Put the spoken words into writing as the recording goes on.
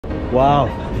Wow,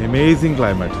 amazing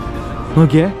climate.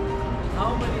 നോക്കിയേ,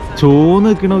 ചോന്ന്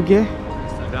നിൽക്കണ നോക്കിയേ.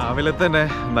 രാവിലെ തന്നെ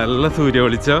നല്ല സൂര്യ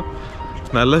വെളിച്ചം,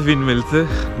 നല്ല വിൻമിൽസ്,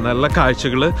 നല്ല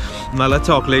കാഴ്ചകൾ, നല്ല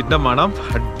ചോക്ലേറ്റിൻ്റെ മണം,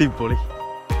 അടിപൊളി.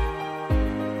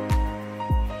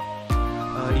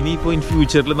 ഇനിയിപ്പോൾ ഇൻ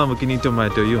ഫ്യൂച്ചറിൽ നമുക്കിനി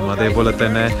ടൊമാറ്റോയും അതേപോലെ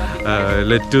തന്നെ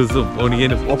ലെറ്റൂസും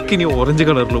ഒണിയനും ഒക്കെ ഇനി ഓറഞ്ച്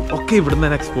കളറിലും ഒക്കെ ഇവിടെ നിന്ന്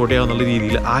തന്നെ എക്സ്പോർട്ട് ചെയ്യാവുന്ന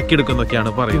രീതിയിൽ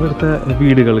ആക്കിയെടുക്കുന്നൊക്കെയാണ് പറയുന്നത്. ഇവിടുത്തെ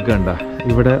വീടുകൾ കണ്ട,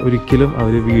 ഇവിടെ ഒരിക്കലും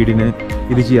അവർ വീടിന്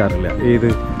ഇത് ചെയ്യാറില്ല, ഏത്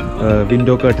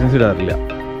വിൻഡോ കർട്ടൻസ് ഇടാറില്ല.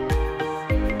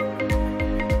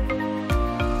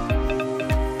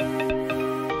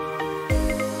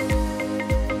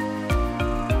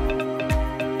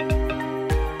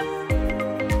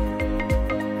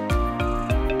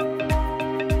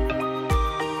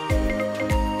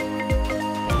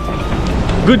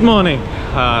 Good morning.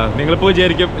 നിങ്ങളിപ്പോൾ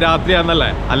വിചാരിക്കും രാത്രിയാണെന്നല്ലേ?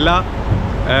 അല്ല,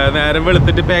 നേരം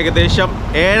വെളുത്തിട്ട് ഇപ്പം ഏകദേശം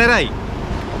 7:30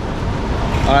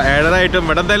 7:30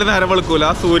 ഇവിടെ എന്തായാലും നേരം വെളുക്കൂല.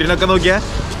 സൂര്യനൊക്കെ നോക്കിയാൽ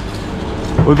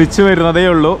ഉദിച്ചു വരുന്നതേ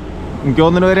ഉള്ളൂ. എനിക്ക്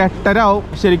തോന്നുന്നു ഒരു 8:30 ആവും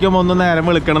ശരിക്കും ഒന്ന് നേരം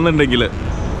വെളുക്കണം എന്നുണ്ടെങ്കിൽ.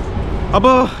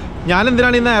 അപ്പോൾ ഞാൻ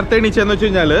എന്തിനാണ് ഈ നേരത്തെ എണീച്ചതെന്ന് വെച്ച്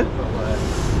കഴിഞ്ഞാൽ,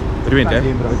 ഒരു മിനിറ്റ്,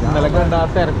 ഇന്നലെ കണ്ട ആ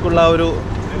തിരക്കുള്ള ഒരു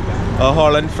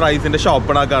ഹോളണ്ട് ഫ്രൈസിൻ്റെ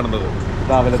ഷോപ്പാണ് കാണുന്നത്.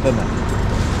 രാവിലെ തന്നെ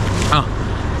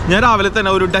ഞാൻ രാവിലെ തന്നെ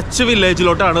ഒരു ഡച്ച്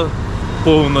വില്ലേജിലോട്ടാണ്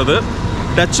പോകുന്നത്.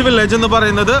 ഡച്ച് വില്ലേജ് എന്ന്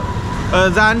പറയുന്നത്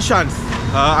ഷാൻസ്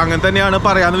അങ്ങനെ തന്നെയാണ്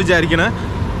പറയാമെന്ന് വിചാരിക്കുന്നത്.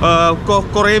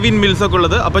 കുറേ വിൻമിൽസ് ഒക്കെ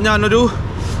ഉള്ളത്. അപ്പം ഞാനൊരു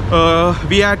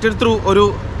വി ആക്റ്റഡ് ത്രൂ ഒരു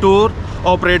ടൂർ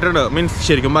ഓപ്പറേറ്റർ ഉണ്ട്. മീൻസ്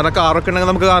ശരിക്കും പറഞ്ഞാൽ കാറൊക്കെ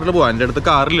ഉണ്ടെങ്കിൽ നമുക്ക് കാറിൽ പോകാം. എൻ്റെ അടുത്ത്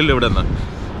കാറില്ലല്ലോ ഇവിടെ നിന്ന്.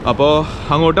 അപ്പോൾ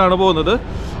അങ്ങോട്ടാണ് പോകുന്നത്.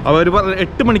 അവർ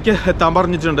 8 മണിക്ക് എത്താൻ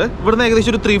പറഞ്ഞിട്ടുണ്ട്. ഇവിടുന്ന്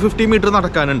ഏകദേശം ഒരു 350 മീറ്റർ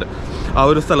നടക്കാനുണ്ട് ആ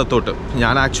ഒരു സ്ഥലത്തോട്ട്.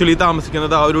 ഞാൻ ആക്ച്വലി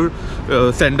താമസിക്കുന്നത് ആ ഒരു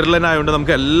സെൻറ്ററിൽ തന്നെ ആയതുകൊണ്ട്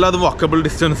നമുക്ക് എല്ലാതും വാക്കബിൾ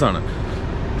ഡിസ്റ്റൻസ് ആണ്.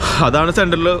 അതാണ്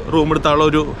സെൻറ്ററിൽ റൂം എടുത്താനുള്ള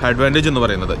ഒരു അഡ്വാൻറ്റേജ് എന്ന്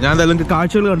പറയുന്നത്. ഞാൻ എന്തായാലും നിങ്ങൾക്ക്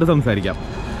കാഴ്ചകൾ കണ്ട് സംസാരിക്കാം.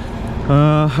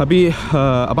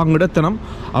 അപ്പം അങ്ങോട്ട് എത്തണം.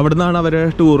 അവിടെ നിന്നാണ് അവരെ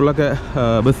ടൂറിലൊക്കെ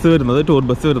ബസ് വരുന്നത്, ടൂർ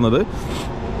ബസ് വരുന്നത്.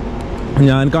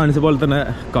 ഞാൻ കാണിച്ച പോലെ തന്നെ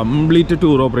കംപ്ലീറ്റ്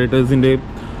ടൂർ ഓപ്പറേറ്റേഴ്സിൻ്റെയും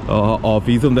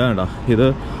ഓഫീസും വേണ്ട. ഇത്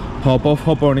ഹോപ്പ് ഓഫ്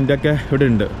ഹോപ്പ് ഓണിൻ്റെ ഒക്കെ ഇവിടെ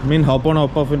ഉണ്ട്. ഹോപ്പ് ഓൺ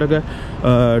ഹോപ്പ് ഓഫിൻ്റെ ഒക്കെ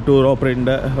ടൂർ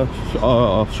ഓപ്പറേറ്ററിൻ്റെ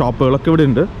ഷോപ്പുകളൊക്കെ ഇവിടെ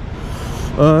ഉണ്ട്.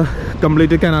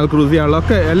 കംപ്ലീറ്റ് കനാൽ ക്രൂസ് ചെയ്യാനുള്ള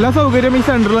ഒക്കെ എല്ലാ സൗകര്യവും ഈ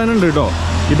സെൻറ്ററിൽ തന്നെ ഉണ്ട് കേട്ടോ.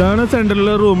 ഇതാണ് സെൻറ്ററിൽ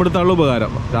റൂം എടുത്താനുള്ള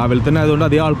ഉപകാരം. രാവിലെ തന്നെ ആയതുകൊണ്ട്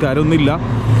അധികം ആൾക്കാരൊന്നും ഇല്ല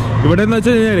ഇവിടെ. എന്ന്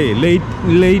വെച്ച് കഴിഞ്ഞാൽ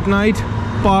ലേറ്റ് നൈറ്റ്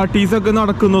പാർട്ടീസൊക്കെ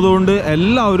നടക്കുന്നതുകൊണ്ട്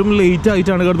എല്ലാവരും ലേറ്റ്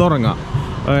ആയിട്ടാണ് കിടന്ന് ഉറങ്ങുക.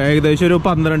 ഏകദേശം ഒരു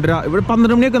 12:30 ഇവിടെ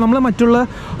 12 മണിയൊക്കെ. നമ്മൾ മറ്റുള്ള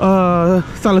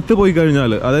സ്ഥലത്ത് പോയി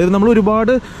കഴിഞ്ഞാൽ, അതായത് നമ്മൾ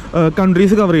ഒരുപാട്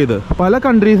കൺട്രീസ് കവർ ചെയ്ത് പല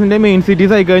കൺട്രീസിൻ്റെ മെയിൻ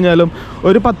സിറ്റീസ് ആയി കഴിഞ്ഞാലും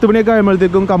ഒരു 10 മണിയൊക്കെ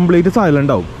ആകുമ്പോഴത്തേക്കും കംപ്ലീറ്റ്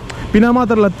സൈലൻ്റ് ആവും. പിന്നെ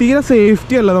മാത്രമല്ല തീരെ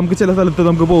സേഫ്റ്റി അല്ല നമുക്ക് ചില സ്ഥലത്ത്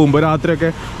നമുക്ക് പോകുമ്പോൾ രാത്രിയൊക്കെ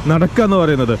നടക്കുക എന്ന്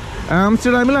പറയുന്നത്.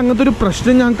 ആംസ്റ്റർഡാമിൽ അങ്ങനത്തെ ഒരു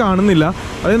പ്രശ്നം ഞാൻ കാണുന്നില്ല.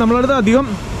 അതായത് നമ്മളടുത്ത് അധികം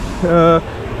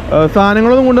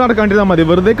സാധനങ്ങളൊന്നും കൊണ്ട് നടക്കാണ്ടിരുന്നാൽ മതി.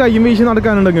 വെറുതെ കയ്യും വീശി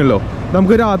നടക്കാനുണ്ടെങ്കിലോ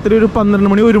നമുക്ക് രാത്രി ഒരു 12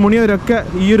 മണി 1 മണി വരെയൊക്കെ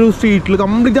ഈ ഒരു സ്ട്രീറ്റിൽ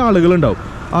കംപ്ലീറ്റ് ആളുകളുണ്ടാവും.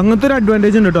 അങ്ങനത്തെ ഒരു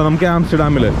അഡ്വാൻറ്റേജ് ഉണ്ട് കേട്ടോ നമുക്ക്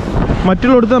ആംസ്റ്റർഡാമിൽ.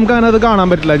 മറ്റുള്ളിടത്ത് നമുക്ക് അങ്ങനെ അത് കാണാൻ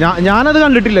പറ്റില്ല. ഞാനത്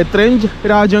കണ്ടിട്ടില്ല. ഇത്രയും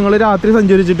രാജ്യങ്ങൾ രാത്രി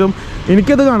സഞ്ചരിച്ചിട്ടും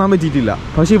എനിക്കത് കാണാൻ പറ്റിയിട്ടില്ല.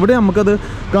 പക്ഷേ ഇവിടെ നമുക്കത്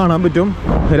കാണാൻ പറ്റും.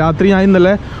 രാത്രി ഞാൻ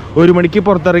ഇന്നലെ 1 മണിക്ക്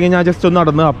പുറത്തിറങ്ങി ഞാൻ ജസ്റ്റ് ഒന്ന്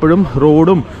നടന്ന്, അപ്പോഴും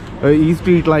റോഡും ഈ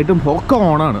സ്ട്രീറ്റ് ലൈറ്റും ഒക്കെ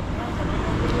ഓണാണ്.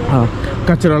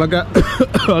 കച്ചറകളൊക്കെ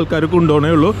ആൾക്കാർ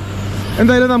കൊണ്ടുപോകണേ ഉള്ളൂ.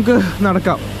 എന്തായാലും നമുക്ക്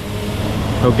നടക്കാം.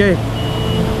 ഓക്കെ,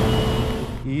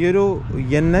 ഈ ഒരു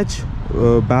NH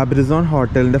ബാബ്രിസോൺ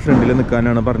ഹോട്ടലിൻ്റെ ഫ്രണ്ടിൽ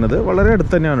നിൽക്കാനാണ് പറഞ്ഞത്. വളരെ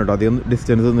അടുത്ത് തന്നെയാണ് കേട്ടോ, അധികം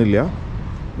ഡിസ്റ്റൻസ് ഒന്നും ഇല്ല.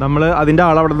 നമ്മൾ അതിൻ്റെ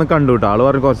ആളവിടെ നിന്ന് കണ്ടു കേട്ടോ. ആൾ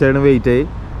പറഞ്ഞു കുറച്ച് നേരം വെയിറ്റ് ആയി,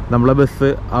 നമ്മളെ ബസ്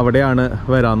അവിടെയാണ്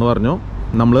വരാമെന്ന് പറഞ്ഞു.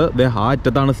 നമ്മൾ ആ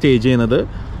അറ്റത്താണ് സ്റ്റേ ചെയ്യുന്നത്.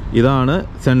 ഇതാണ്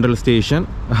സെൻട്രൽ സ്റ്റേഷൻ.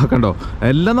 കണ്ടോ,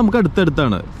 എല്ലാം നമുക്ക്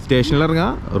അടുത്തടുത്താണ്. സ്റ്റേഷനിൽ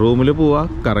ഇറങ്ങാം, റൂമിൽ പോവുക,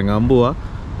 കറങ്ങാൻ പോവുക,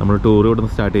 നമ്മൾ ടൂർ ഇവിടെ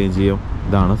നിന്ന് സ്റ്റാർട്ട് ചെയ്യുകയും ചെയ്യും.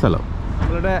 ഇതാണ് സ്ഥലം.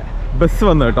 നമ്മളുടെ ബസ്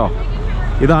വന്നു കേട്ടോ.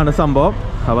 ഇതാണ് സംഭവം.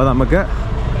 അപ്പോൾ നമുക്ക്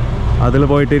അതിൽ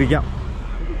പോയിട്ടിരിക്കാം.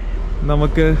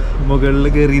 നമുക്ക് മുകളിൽ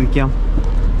കയറിയിരിക്കാം.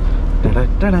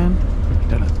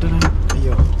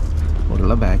 അയ്യോ,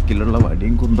 ഉള്ള ബാക്കിലുള്ള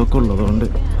വടിയും കുന്തൊക്കെ ഉള്ളതുകൊണ്ട്.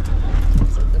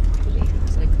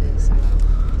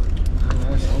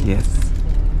 Yes.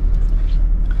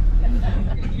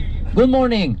 Good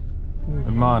morning.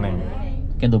 Good morning.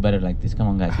 Can do better like this. Come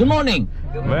on, guys. Good morning.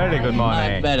 Very good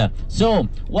morning. Much better. So,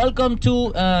 welcome to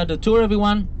the tour,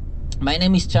 everyone. My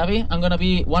name is Chavi. I'm gonna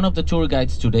be one of the tour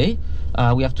guides today.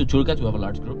 We have 2 tour guides. We have a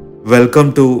large group. Welcome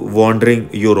to wandering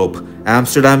Europe.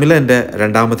 ആംസ്റ്റർഡാമിലെ എൻ്റെ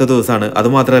 2ാമത്തെ ദിവസമാണ്.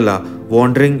 അതുമാത്രമല്ല,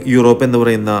 wandering Europe എന്ന്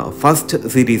പറയുന്ന first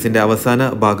സീരീസിൻ്റെ അവസാന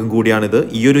ഭാഗം കൂടിയാണിത്.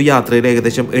 ഈ ഒരു യാത്രയിൽ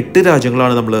ഏകദേശം 8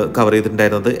 രാജ്യങ്ങളാണ് നമ്മൾ കവർ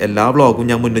ചെയ്തിട്ടുണ്ടായിരുന്നത്. എല്ലാ വ്ളോഗും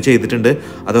ഞാൻ മുന്നേ ചെയ്തിട്ടുണ്ട്,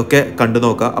 അതൊക്കെ കണ്ടു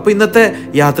നോക്കുക. അപ്പോൾ ഇന്നത്തെ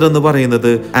യാത്ര എന്ന്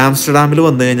പറയുന്നത് ആംസ്റ്റർഡാമിൽ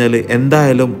വന്നു കഴിഞ്ഞാൽ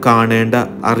എന്തായാലും കാണേണ്ട,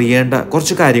 അറിയേണ്ട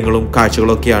കുറച്ച് കാര്യങ്ങളും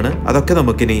കാഴ്ചകളൊക്കെയാണ്. അതൊക്കെ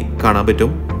നമുക്കിനി കാണാൻ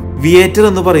പറ്റും. വിയേറ്റർ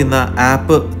എന്ന് പറയുന്ന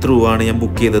ആപ്പ് ത്രൂ ആണ് ഞാൻ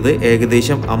ബുക്ക് ചെയ്തത്.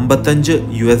 ഏകദേശം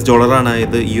 $55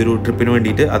 ആയത് ഈ ഒരു ട്രിപ്പിന്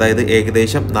വേണ്ടിയിട്ട്. അതായത്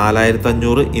ഏകദേശം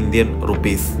 4500 ഇന്ത്യൻ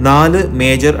റുപ്പീസ്. 4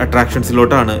 മേജർ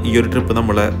അട്രാക്ഷൻസിലോട്ടാണ് ഈ ഒരു ട്രിപ്പ്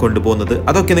നമ്മളെ കൊണ്ടുപോകുന്നത്.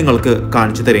 അതൊക്കെ നിങ്ങൾക്ക്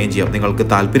കാണിച്ചു തരികയും ചെയ്യാം. നിങ്ങൾക്ക്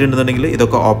താല്പര്യം ഉണ്ടെന്നുണ്ടെങ്കിൽ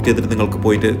ഇതൊക്കെ ഓപ്റ്റ് ചെയ്തിട്ട് നിങ്ങൾക്ക്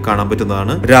പോയിട്ട് കാണാൻ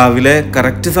പറ്റുന്നതാണ്. രാവിലെ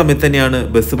കറക്റ്റ് സമയത്ത് തന്നെയാണ്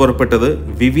ബസ് പുറപ്പെട്ടത്.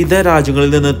 വിവിധ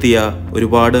രാജ്യങ്ങളിൽ നിന്നെത്തിയ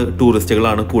ഒരുപാട്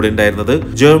ടൂറിസ്റ്റുകളാണ് കൂടെ ഉണ്ടായിരുന്നത്.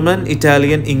 ജർമ്മൻ,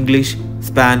 ഇറ്റാലിയൻ, ഇംഗ്ലീഷ്,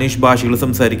 സ്പാനിഷ് ഭാഷകൾ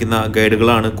സംസാരിക്കുന്ന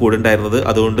ഗൈഡുകളാണ് കൂടെ ഉണ്ടായിരുന്നത്.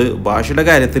 അതുകൊണ്ട് ഭാഷയുടെ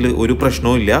കാര്യത്തിൽ ഒരു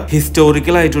പ്രശ്നവും ഇല്ല.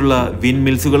 ഹിസ്റ്റോറിക്കൽ ആയിട്ടുള്ള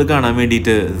വിൻമിൽസുകൾ കാണാൻ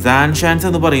വേണ്ടിയിട്ട് ഷാൻസ്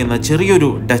എന്ന് പറയുന്ന ചെറിയൊരു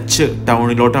ഡച്ച്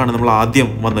ടൗണിലോട്ടാണ് നമ്മൾ ആദ്യം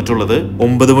വന്നിട്ടുള്ളത്.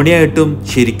 9 മണിയായിട്ടും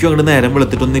ശരിക്കും അങ്ങോട്ട് നേരം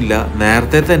വെളുത്തിട്ടൊന്നുമില്ല.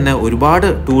 നേരത്തെ തന്നെ ഒരുപാട്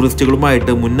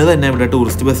ടൂറിസ്റ്റുകളുമായിട്ട് മുന്നേ തന്നെ ഇവിടെ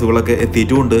ടൂറിസ്റ്റ് ബസ്സുകളൊക്കെ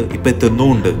എത്തിയിട്ടുമുണ്ട്, ഇപ്പൊ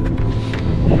എത്തുന്നുമുണ്ട്.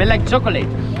 Like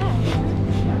chocolate,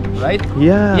 right?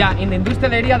 Yeah. In the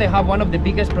industrial area, they have one of the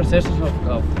biggest processors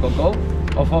of cocoa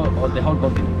of the whole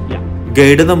continent. Yeah.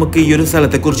 Guide നമുക്ക് ഈ ഒരു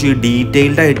സ്ഥലത്തെക്കുറിച്ച്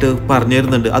ഡീറ്റെയിൽഡ് ആയിട്ട് പറഞ്ഞു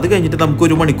തരുന്നുണ്ട്. അത് കഴിഞ്ഞിട്ട് നമുക്ക്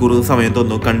 1 മണിക്കൂർ സമയം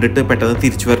തന്നു കണ്ടിട്ട് പെട്ടെന്ന്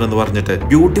തിരിച്ചു വരണം എന്ന് പറഞ്ഞിട്ട്.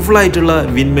 ബ്യൂട്ടിഫുൾ ആയിട്ടുള്ള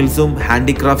വിൻമിൽസും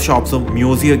ഹാൻഡിക്രാഫ്റ്റ് ഷോപ്സും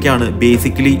മ്യൂസിയം ഒക്കെയാണ്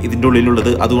ബേസിക്കലി ഇതിൻ്റെ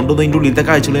ഉള്ളിലുള്ളത്. അതുകൊണ്ടൊന്നും ഇതിൻ്റെ ഉള്ളിലത്തെ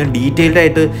കാഴ്ചകൾ ഞാൻ ഡീറ്റെയിൽഡ്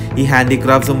ആയിട്ട് ഈ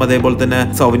ഹാൻഡിക്രാഫ്റ്റ്സും അതേപോലെ തന്നെ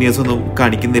സോവനിയേഴ്സും ഒന്നും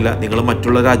കാണിക്കുന്നില്ല. നിങ്ങൾ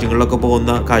മറ്റുള്ള രാജ്യങ്ങളിലൊക്കെ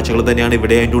പോകുന്ന കാഴ്ചകൾ തന്നെയാണ്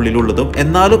ഇവിടെ അതിൻ്റെ ഉള്ളിലുള്ളതും.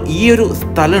 എന്നാലും ഈ ഒരു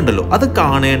സ്ഥലം ഉണ്ടല്ലോ, അത്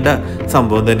കാണേണ്ട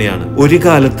സംഭവം തന്നെയാണ്. ഒരു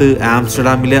കാലത്ത്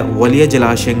ആംസ്റ്റർഡാമിലെ വലിയ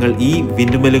ജലാശയങ്ങൾ ഈ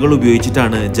വിൻഡ്മില്ലുകൾ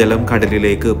ഉപയോഗിച്ചിട്ടാണ് ജലം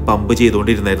കടലിലേക്ക് പമ്പ്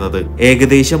ചെയ്തുകൊണ്ടിരുന്നത്.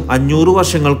 ഏകദേശം 500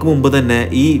 വർഷങ്ങൾക്ക് മുമ്പ് തന്നെ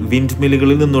ഈ വിൻഡ്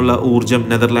മില്ലുകളിൽ നിന്നുള്ള ഊർജം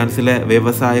നെതർലാൻഡ്സിലെ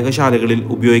വ്യവസായകശാലകളിൽ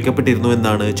ഉപയോഗിക്കപ്പെട്ടിരുന്നു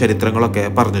എന്നാണ് ചരിത്രങ്ങളൊക്കെ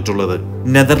പറഞ്ഞിട്ടുള്ളത്.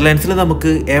 നെതർലാൻഡ്സിൽ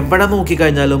നമുക്ക് എവിടെ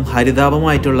നോക്കിക്കഴിഞ്ഞാലും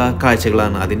ഹരിതാപമായിട്ടുള്ള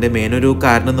കാഴ്ചകളാണ്. അതിന്റെ മെയിനൊരു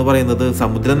കാരണം എന്ന് പറയുന്നത്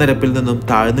സമുദ്രനിരപ്പിൽ നിന്നും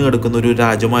താഴ്ന്നു കിടക്കുന്ന ഒരു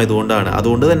രാജ്യമായതുകൊണ്ടാണ്.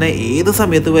 അതുകൊണ്ട് തന്നെ ഏത്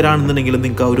സമയത്ത് വരാണെന്നുണ്ടെങ്കിലും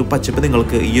നിങ്ങൾക്ക് ആ ഒരു പച്ചപ്പ്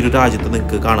നിങ്ങൾക്ക് ഈ ഒരു രാജ്യത്ത്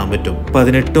നിങ്ങൾക്ക് കാണാൻ പറ്റും.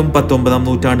 18ഉം 19ആം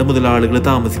നൂറ്റാണ്ട് മുതൽ ആളുകൾ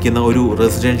താമസിക്കുന്ന ഒരു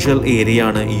റെസിഡൻഷ്യൽ ഏരിയ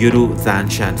ആണ് ഈ ഒരു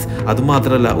ഷാൻസ്.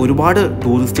 അതുമാത്രമല്ല ഒരുപാട്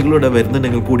ടൂറിസ്റ്റുകൾ ഇവിടെ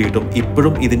വരുന്നുണ്ടെങ്കിൽ കൂടിയിട്ടും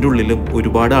ഇപ്പോഴും ഇതിൻ്റെ ഉള്ളിലും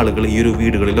ഒരുപാട് ആളുകൾ ഈ ഒരു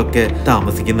വീടുകളിലൊക്കെ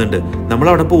താമസിക്കുന്നുണ്ട്. നമ്മൾ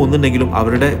അവിടെ പോകുന്നുണ്ടെങ്കിലും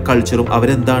അവരുടെ കൾച്ചറും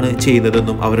അവരെന്താണ്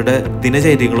ചെയ്യുന്നതെന്നും അവരുടെ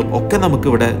ദിനചര്യങ്ങളും ഒക്കെ നമുക്ക്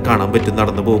ഇവിടെ കാണാൻ പറ്റും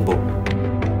നടന്നു പോകുമ്പോൾ.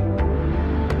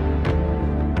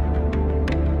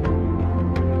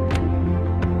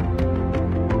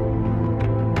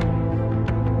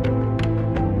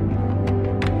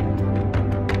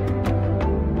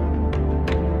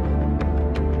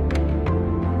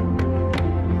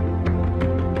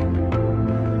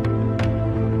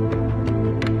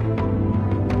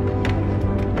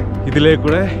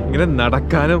 ഇതിലേക്കൂടെ ഇങ്ങനെ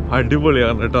നടക്കാനും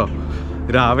അടിപൊളിയാണ് കേട്ടോ.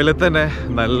 രാവിലെ തന്നെ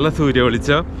നല്ല സൂര്യ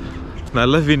വെളിച്ചം,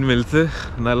 നല്ല വിൻമിൽസ്,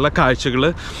 നല്ല കാഴ്ചകൾ,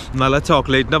 നല്ല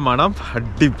ചോക്ലേറ്റിൻ്റെ മണം,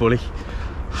 അടിപൊളി.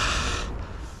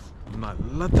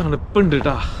 നല്ല തണുപ്പുണ്ട്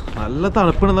കേട്ടോ. നല്ല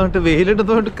തണുപ്പുണ്ടെന്ന് പറഞ്ഞിട്ട്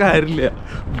വെയിലിട്ടെന്ന് പറഞ്ഞിട്ട് കാര്യമില്ല,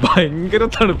 ഭയങ്കര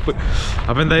തണുപ്പ്.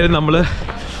 അപ്പോൾ എന്തായാലും നമ്മൾ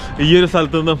ഈ ഒരു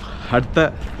സ്ഥലത്തു നിന്നും അടുത്ത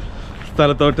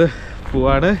സ്ഥലത്തോട്ട്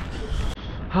പോവാണ്.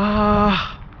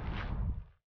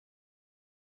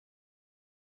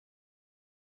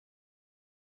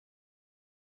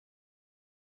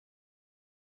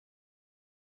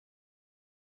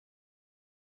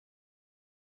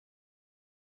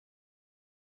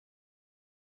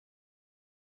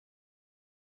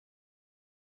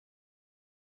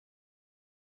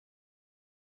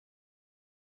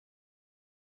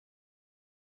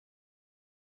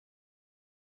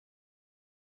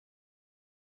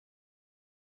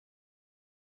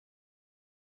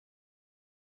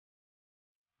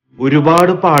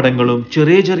 ഒരുപാട് പാടങ്ങളും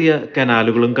ചെറിയ ചെറിയ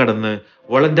കനാലുകളും കടന്ന്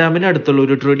വോളൻഡാമിന് അടുത്തുള്ള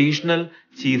ഒരു ട്രഡീഷണൽ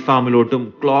ചീസ് ഫാമിലോട്ടും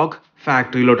ക്ലോക്ക്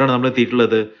ഫാക്ടറിയിലോട്ടാണ് നമ്മൾ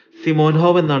എത്തിയിട്ടുള്ളത്.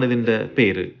 സിമോൻഹോവ് എന്നാണ് ഇതിന്റെ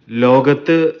പേര്.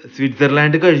 ലോകത്ത്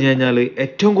സ്വിറ്റ്സർലാൻഡ് കഴിഞ്ഞു കഴിഞ്ഞാൽ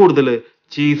ഏറ്റവും കൂടുതൽ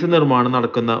ചീസ് നിർമ്മാണം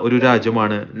നടക്കുന്ന ഒരു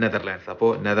രാജ്യമാണ് നെതർലാൻഡ്സ്.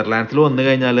 അപ്പോൾ നെതർലാൻഡ്സിൽ വന്നു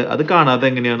കഴിഞ്ഞാൽ അത് കാണാതെ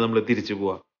എങ്ങനെയാണ് നമ്മൾ തിരിച്ചു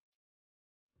പോവുക?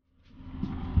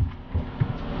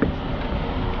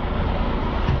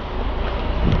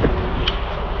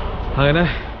 അങ്ങനെ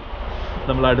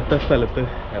നമ്മൾ അടുത്ത സ്ഥലത്ത്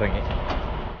ഇറങ്ങി.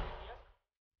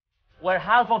 Where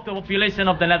half of the population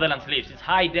of the Netherlands lives. It's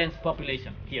high dense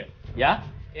population here. Yeah?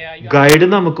 Guide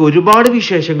നമുക്ക് ഒരുപാട്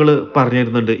വിശേഷങ്ങൾ പറഞ്ഞു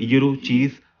തരുന്നുണ്ട് ഈ ഒരു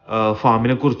ചീസ്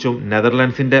ഫാമിനെ കുറിച്ചും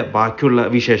നെതർലാൻഡ്സിന്റെ ബാക്കിയുള്ള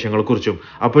വിശേഷങ്ങളെ കുറിച്ചും.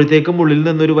 അപ്പോഴത്തേക്കും ഉള്ളിൽ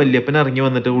നിന്നൊരു വല്യപ്പൻ ഇറങ്ങി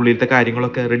വന്നിട്ട് ഉള്ളിലത്തെ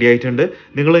കാര്യങ്ങളൊക്കെ റെഡി ആയിട്ടുണ്ട്,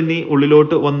 നിങ്ങൾ ഇനി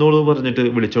ഉള്ളിലോട്ട് വന്നോളൂ പറഞ്ഞിട്ട്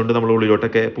വിളിച്ചോണ്ട് നമ്മൾ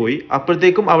ഉള്ളിലോട്ടൊക്കെ പോയി.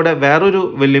 അപ്പോഴത്തേക്കും അവിടെ വേറൊരു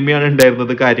വല്യമ്മയാണ്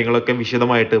ഉണ്ടായിരുന്നത് കാര്യങ്ങളൊക്കെ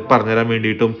വിശദമായിട്ട് പറഞ്ഞുതരാൻ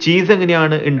വേണ്ടിയിട്ടും ചീസ്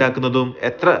എങ്ങനെയാണ് ഉണ്ടാക്കുന്നതും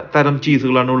എത്ര തരം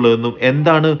ചീസുകളാണ് ഉള്ളതെന്നും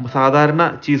എന്താണ് സാധാരണ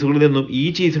ചീസുകളിൽ നിന്നും ഈ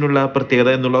ചീസിനുള്ള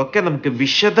പ്രത്യേകത എന്നുള്ളതൊക്കെ നമുക്ക്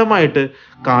വിശദമായിട്ട്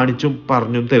കാണിച്ചും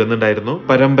പറഞ്ഞും തരുന്നുണ്ടായിരുന്നു.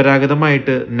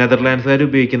 പരമ്പരാഗതമായിട്ട് നെതർലാൻഡ്സുകാർ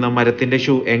ഉപയോഗിക്കുന്ന മരത്തിന്റെ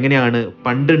ഷൂ എങ്ങനെയാണ്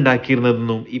പണ്ട്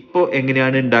ഉണ്ടാക്കിയിരുന്നതെന്നും ഇപ്പോൾ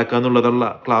എങ്ങനെയാണ് ഉണ്ടാക്കുക എന്നുള്ളതുള്ള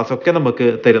ക്ലാസ് ഒക്കെ നമുക്ക്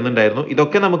തരുന്നുണ്ടായിരുന്നു.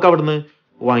 ഇതൊക്കെ നമുക്ക് അവിടുന്ന്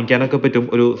വാങ്ങിക്കാനൊക്കെ പറ്റും,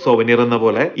 ഒരു സോവനിയർ എന്ന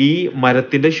പോലെ. ഈ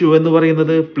മരത്തിന്റെ ഷൂ എന്ന്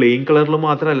പറയുന്നത് പ്ലെയിൻ കളറിൽ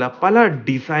മാത്രമല്ല, പല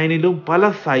ഡിസൈനിലും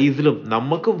പല സൈസിലും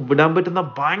നമുക്ക് വിടാൻ പറ്റുന്ന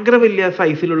ഭയങ്കര വലിയ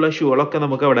സൈസിലുള്ള ഷൂകളൊക്കെ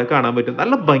നമുക്ക് അവിടെ കാണാൻ പറ്റും.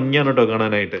 നല്ല ഭംഗിയാണ് കേട്ടോ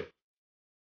കാണാനായിട്ട്.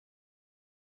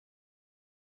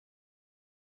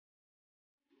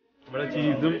 ഇവിടെ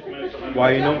ചീസും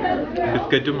വൈനും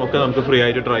ബിസ്ക്കറ്റും ഒക്കെ നമുക്ക് ഫ്രീ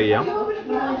ആയിട്ട് ട്രൈ ചെയ്യാം.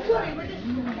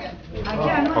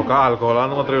 ഒക്കെ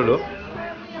ആൽക്കഹോളാന്ന് മാത്രമേ ഉള്ളൂ.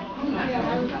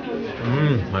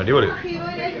 അടിപൊളി.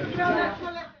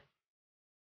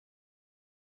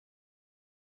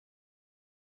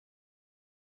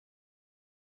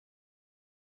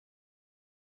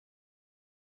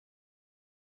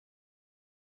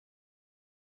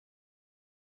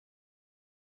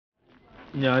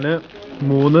 ഞാൻ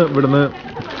 3 ഇവിടുന്ന്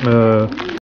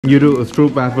ഈ ഒരു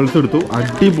സ്ട്രൂപ്പ് വാഫിൾസ് എടുത്തു.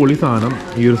 അടിപൊളി സാധനം.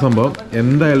 ഈ ഒരു സംഭവം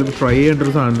എന്തായാലും ട്രൈ ചെയ്യേണ്ട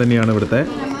ഒരു സാധനം തന്നെയാണ് ഇവിടുത്തെ.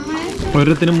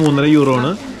 ഓരോരുത്തരും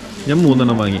 €3.5 ഞാൻ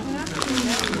 3 വാങ്ങി.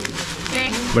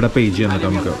 ഇവിടെ പേ ചെയ്യാൻ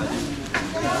നമുക്ക്.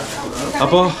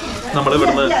 അപ്പോൾ നമ്മൾ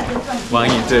ഇവിടുന്ന്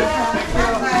വാങ്ങിയിട്ട്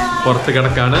പുറത്ത്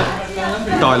കിടക്കാണ്.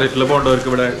 ടോയ്ലറ്റിൽ പോകേണ്ടവർക്ക്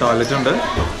ഇവിടെ ടോയ്ലറ്റ് ഉണ്ട്.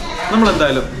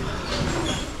 നമ്മളെന്തായാലും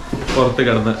പുറത്ത്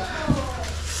കിടന്ന്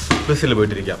ബസ്സിൽ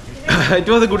പോയിട്ടിരിക്കാം.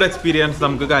 It was A good experience.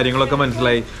 നമുക്ക് കാര്യങ്ങളൊക്കെ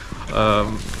മനസ്സിലായി.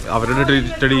 അവരുടെ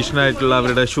ട്രഡീഷണൽ ആയിട്ടുള്ള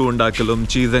അവരുടെ ഷൂ ഉണ്ടാക്കലും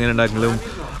ചീസ് എങ്ങനെ ഉണ്ടാക്കലും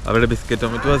അവരുടെ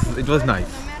ബിസ്ക്കറ്റും ഇറ്റ് വാസ്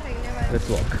നൈസ്.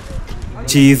 ലെറ്റ്സ് വാക്ക്.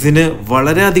 ചീസിന്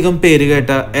വളരെയധികം പേര്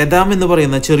കേട്ട എദാം എന്ന്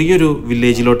പറയുന്ന ചെറിയൊരു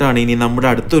വില്ലേജിലോട്ടാണ് ഇനി നമ്മുടെ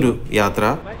അടുത്തൊരു യാത്ര.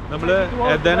 നമ്മൾ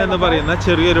എദാൻ എന്ന് പറയുന്ന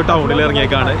ചെറിയൊരു ടൗണിൽ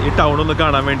ഇറങ്ങിയേക്കാണ്. ഈ ടൗൺ ഒന്ന്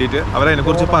കാണാൻ വേണ്ടിയിട്ട്.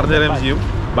 അവരതിനെക്കുറിച്ച് പറഞ്ഞു തരാൻ ചെയ്യും.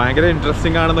 ഭയങ്കര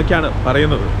ഇൻട്രസ്റ്റിംഗ് ആണെന്നൊക്കെയാണ്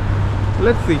പറയുന്നത്.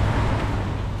 Let's see.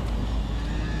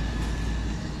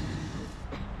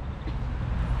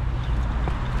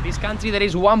 This country there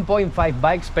is 1.5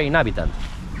 bikes per inhabitant,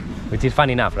 which is fun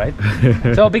enough, right?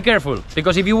 So be careful,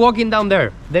 because if you're walking down there,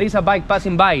 there is a bike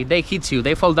passing by, they hit you,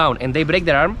 they fall down and they break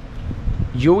their arm,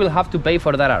 you will have to pay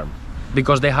for that arm,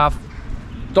 because they have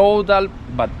total,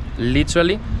 but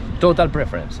literally total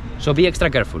preference. So be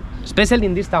extra careful, especially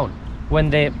in this town when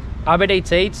the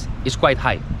average age is quite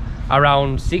high,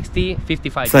 around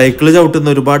 60-55. Cycle ചവിട്ടുന്ന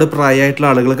ഒരുപാട് പ്രായമായിട്ടുള്ള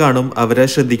ആളുകൾ കാണും. അവരെ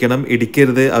ശ്രദ്ധിക്കണം,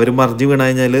 ഇടിക്കരുത്. അവർ മറിഞ്ഞു വീണു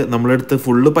കഴിഞ്ഞാൽ നമ്മളടുത്ത്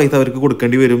full പൈസ അവർക്ക്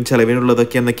കൊടുക്കേണ്ടി വരും,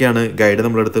 ചെലവിനുള്ളതൊക്കെ എന്നൊക്കെയാണ് ഗൈഡ്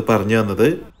നമ്മളടുത്ത് പറഞ്ഞു തന്നത്.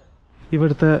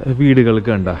 ഇവിടുത്തെ വീടുകൾ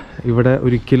കണ്ട, ഇവിടെ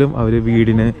ഒരിക്കലും അവർ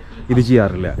വീടിന് ഇത്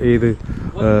ചെയ്യാറില്ല. ഏത്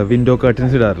വിൻഡോ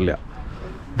കർട്ടൻസ് ഇടാറില്ല.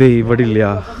 ഇത് ഇവിടെ ഇല്ല.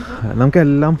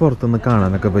 നമുക്കെല്ലാം പുറത്തുനിന്ന്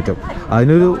കാണാനൊക്കെ പറ്റും.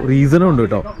 അതിനൊരു റീസണും ഉണ്ട്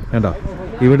കേട്ടോ. വേണ്ട,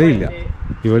 ഇവിടെ ഇല്ല,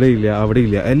 അവിടെ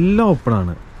ഇല്ല, എല്ലാം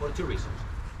ഓപ്പണാണ്.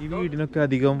 ഈ വീടിനൊക്കെ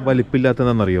അധികം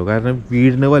വലിപ്പില്ലാത്തതെന്നറിയോ? കാരണം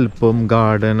വീടിന് വലിപ്പം,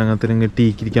 ഗാർഡൻ, അങ്ങനത്തെ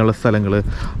ടീക്കിരിക്കാനുള്ള സ്ഥലങ്ങൾ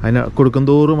അതിന് കൊടുക്കും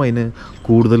തോറും അതിന്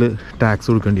കൂടുതൽ ടാക്സ്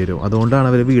കൊടുക്കേണ്ടി വരും. അതുകൊണ്ടാണ്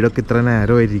അവർ വീടൊക്കെ ഇത്ര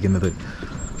നേരമായിരിക്കുന്നത്.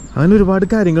 അങ്ങനെ ഒരുപാട്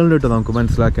കാര്യങ്ങളുണ്ട് കേട്ടോ നമുക്ക്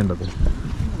മനസ്സിലാക്കേണ്ടത്.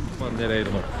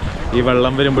 പറഞ്ഞുതരായിരുന്നു. ഈ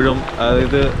വെള്ളം വരുമ്പോഴും,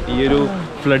 അതായത് ഈ ഒരു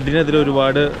ഫ്ലഡിനെതിരെ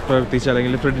ഒരുപാട് പ്രവർത്തിച്ച,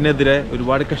 അല്ലെങ്കിൽ ഫ്ലഡിനെതിരെ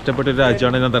ഒരുപാട് കഷ്ടപ്പെട്ട ഒരു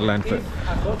രാജ്യമാണ് നെതർലാൻഡ്സ്.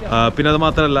 പിന്നെ അത്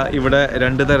മാത്രമല്ല, ഇവിടെ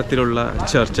 2 തരത്തിലുള്ള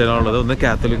ചർച്ചുകളുള്ളത്. ഒന്ന്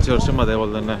കാത്തലിക് ചർച്ചും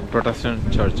അതേപോലെ തന്നെ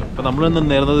പ്രൊട്ടസ്റ്റന്റ് ചർച്ചും. അപ്പോൾ നമ്മൾ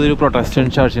നിന്നിരുന്നത് ഒരു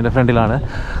പ്രൊട്ടസ്റ്റന്റ് ചർച്ചിൻ്റെ ഫ്രണ്ടിലാണ്.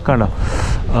 കണ്ടോ?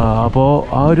 അപ്പോൾ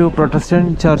ആ ഒരു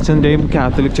പ്രൊട്ടസ്റ്റന്റ് ചർച്ചിൻ്റെയും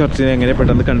കാത്തലിക് ചർച്ചിനെ എങ്ങനെ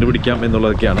പെട്ടെന്ന് കണ്ടുപിടിക്കാം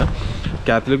എന്നുള്ളതൊക്കെയാണ്.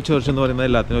 കാത്തലിക് ചർച്ച് എന്ന് പറയുന്നത്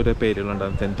എല്ലാത്തിനും ഒരു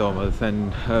പേരുകളുണ്ടാകും. Cent Thomas,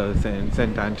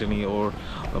 cent Antony, or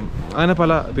അങ്ങനെ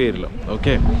പല പേരിലും.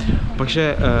 ഓക്കെ. പക്ഷേ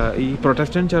ഈ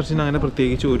പ്രൊട്ടസ്റ്റന്റ് ചർച്ചിന് അങ്ങനെ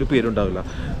പ്രത്യേകിച്ച് ഒരു പേരുണ്ടാവില്ല.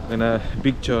 അങ്ങനെ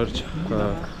big church,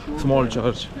 small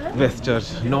church, west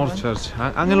church, north church,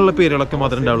 അങ്ങനെയുള്ള പേരുകളൊക്കെ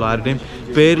മാത്രമേ ഉണ്ടാവുള്ളൂ. ആരുടെയും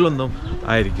പേരിലൊന്നും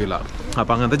ആയിരിക്കില്ല.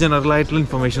 അപ്പോൾ അങ്ങനത്തെ ജനറൽ ആയിട്ടുള്ള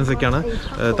ഇൻഫർമേഷൻസ് ഒക്കെയാണ്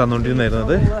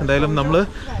തന്നുകൊണ്ടിരുന്നത്. എന്തായാലും നമ്മൾ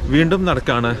വീണ്ടും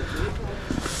നടക്കുകയാണ്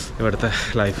ഇവിടുത്തെ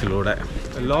ലൈഫിലൂടെ.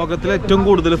 ലോകത്തിലെ ഏറ്റവും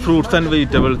കൂടുതൽ ഫ്രൂട്ട്സ് ആൻഡ്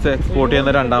വെജിറ്റബിൾസ് എക്സ്പോർട്ട്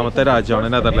ചെയ്യുന്ന 2ാമത്തെ രാജ്യമാണ്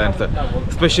നെതർലാൻഡ്സ്.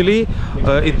 സ്പെഷ്യലി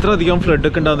ഇത്രയധികം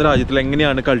ഫ്ലഡൊക്കെ ഉണ്ടാകുന്ന രാജ്യത്തിൽ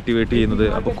എങ്ങനെയാണ് കൾട്ടിവേറ്റ് ചെയ്യുന്നത്?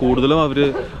 അപ്പോൾ കൂടുതലും അവർ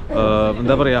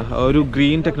എന്താ പറയുക, ഒരു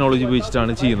ഗ്രീൻ ടെക്നോളജി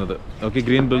ഉപയോഗിച്ചിട്ടാണ് ചെയ്യുന്നത്. ഓക്കെ,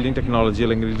 ഗ്രീൻ ബിൽഡിംഗ് ടെക്നോളജി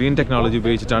അല്ലെങ്കിൽ ഗ്രീൻ ടെക്നോളജി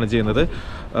ഉപയോഗിച്ചിട്ടാണ് ചെയ്യുന്നത്.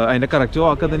 അതിൻ്റെ കറക്റ്റ്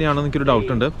വാക്ക് തന്നെയാണെന്ന് എനിക്കൊരു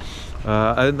ഡൗട്ടുണ്ട്.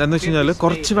 എന്ന് വെച്ച് കഴിഞ്ഞാൽ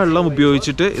കുറച്ച് വെള്ളം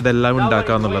ഉപയോഗിച്ചിട്ട് ഇതെല്ലാം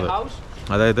ഉണ്ടാക്കുക എന്നുള്ളത്.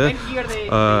 അതായത്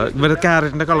ഇവരുടെ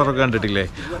ക്യാരറ്റിൻ്റെ കളറൊക്കെ കണ്ടിട്ടില്ലേ?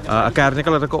 ക്യാരറ്റിൻ്റെ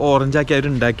കളറൊക്കെ ഓറഞ്ചാക്കി അവർ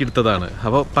ഉണ്ടാക്കിയെടുത്തതാണ്.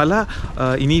 അപ്പോൾ പല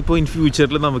ഇനിയിപ്പോൾ ഇൻ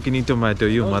ഫ്യൂച്ചറിൽ നമുക്കിനി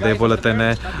ടൊമാറ്റോയും അതേപോലെ തന്നെ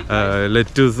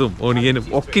ലെറ്റൂസും ഓണിയനും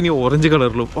ഒക്കെ ഇനി ഓറഞ്ച്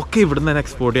കളറിലും ഒക്കെ ഇവിടെ നിന്ന് തന്നെ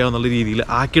എക്സ്പോർട്ട് ചെയ്യാവുന്ന രീതിയിൽ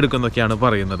ആക്കിയെടുക്കുന്നൊക്കെയാണ്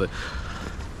പറയുന്നത്.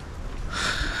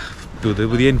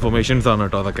 പുതിയ ഇൻഫർമേഷൻസ് ആണ്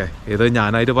കേട്ടോ അതൊക്കെ. ഇത്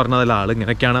ഞാനായിട്ട് പറഞ്ഞതല്ല, ആൾ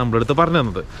ഇങ്ങനെയൊക്കെയാണ് നമ്മളടുത്ത് പറഞ്ഞു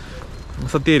തന്നത്.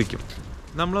 സത്യമായിരിക്കും.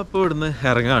 നമ്മളിപ്പോൾ ഇവിടുന്ന്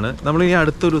ഇറങ്ങാണ്. നമ്മളിനി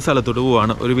അടുത്തൊരു സ്ഥലത്തോട്ട്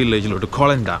പോവാണ്, ഒരു വില്ലേജിലോട്ട്,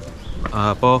 കൊളൻഡാം.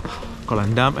 അപ്പോൾ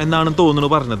കൊളൻഡാം എന്നാണ് തോന്നുന്നു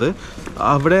പറഞ്ഞത്.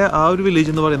 അവിടെ ആ ഒരു വില്ലേജ്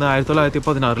എന്ന് പറയുന്നത്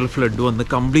 1916 ഫ്ലഡ് വന്ന്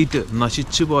കംപ്ലീറ്റ്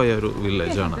നശിച്ചു പോയ ഒരു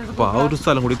വില്ലേജാണ്. അപ്പോൾ ആ ഒരു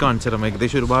സ്ഥലം കൂടി കാണിച്ചു തരാം.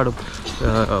 ഏകദേശം ഒരുപാട്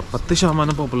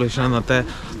 10% പോപ്പുലേഷൻ അന്നത്തെ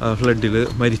ഫ്ലഡിൽ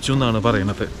മരിച്ചു എന്നാണ്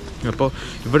പറയുന്നത്. അപ്പോൾ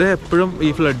ഇവിടെ എപ്പോഴും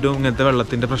ഈ ഫ്ലഡും ഇങ്ങനത്തെ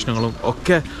വെള്ളത്തിൻ്റെ പ്രശ്നങ്ങളും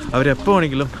ഒക്കെ അവരെപ്പോൾ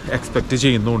വേണമെങ്കിലും എക്സ്പെക്റ്റ്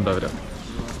ചെയ്യുന്നുമുണ്ട് അവർ.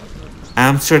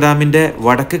 ആംസ്റ്റർഡാമിൻ്റെ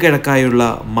വടക്ക് കിഴക്കായുള്ള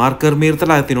മാർക്കർമീർ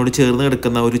തടാകത്തിനോട് ചേർന്ന്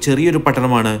കിടക്കുന്ന ഒരു ചെറിയൊരു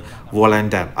പട്ടണമാണ്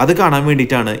വോളൻഡാം. അത് കാണാൻ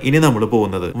വേണ്ടിയിട്ടാണ് ഇനി നമ്മൾ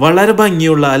പോകുന്നത്. വളരെ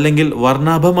ഭംഗിയുള്ള അല്ലെങ്കിൽ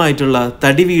വർണ്ണാഭമായിട്ടുള്ള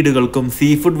തടി വീടുകൾക്കും സീ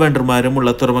ഫുഡ് വെണ്ടർമാരും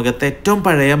ഉള്ള തുറമുഖത്തെ ഏറ്റവും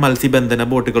പഴയ മത്സ്യബന്ധന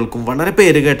ബോട്ടുകൾക്കും വളരെ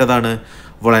പേര് കേട്ടതാണ്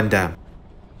വോളൻഡാം.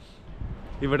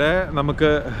 ഇവിടെ നമുക്ക്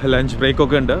ലഞ്ച്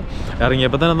ബ്രേക്കൊക്കെ ഉണ്ട്.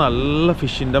 ഇറങ്ങിയപ്പോൾ തന്നെ നല്ല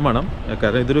ഫിഷിൻ്റെ മണം,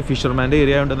 കാരണം ഇതൊരു ഫിഷർമാൻ്റെ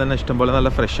ഏരിയ ആയതുകൊണ്ട് തന്നെ ഇഷ്ടംപോലെ നല്ല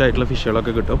ഫ്രഷ് ആയിട്ടുള്ള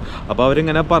ഫിഷുകളൊക്കെ കിട്ടും. അപ്പോൾ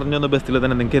അവരിങ്ങനെ പറഞ്ഞു തന്നു ബസ്സിൽ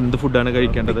തന്നെ നിങ്ങൾക്ക് എന്ത് ഫുഡാണ്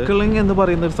കഴിക്കേണ്ടത്. പിക്ലിംഗ് എന്ന്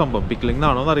പറയുന്നൊരു സംഭവം, പിക്ലിംഗ്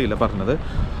എന്നാണോ എന്നറിയില്ല പറഞ്ഞത്,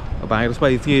 ഭയങ്കര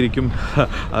സ്പൈസി ആയിരിക്കും.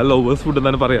 അത് ലവേഴ്സ് ഫുഡ്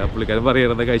എന്നാണ് പറയുക. പുള്ളിക്കാരൻ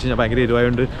പറയുന്നത് കഴിച്ച് ഞാൻ ഭയങ്കര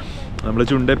എരിവായതുകൊണ്ട് നമ്മൾ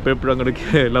ചുണ്ട് എപ്പോഴും അങ്ങോട്ട്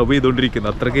ലവ് ചെയ്തുകൊണ്ടിരിക്കുന്നു,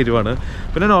 അത്രയ്ക്ക് എരിവാണ്.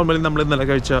 പിന്നെ നോർമലി നമ്മൾ ഇന്നലെ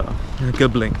കഴിച്ച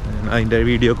കെബ്ലിംഗ്, അതിൻ്റെ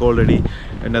വീഡിയോ ഒക്കെ ഓൾറെഡി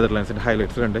നെതർലാൻഡ്സിൻ്റെ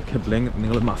ഹൈലൈറ്റ്സ് ഉണ്ട്. കെബ്ലിംഗ്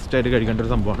നിങ്ങൾ മസ്റ്റായിട്ട് കഴിക്കേണ്ട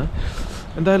ഒരു സംഭവമാണ്.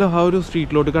 എന്തായാലും ആ ഒരു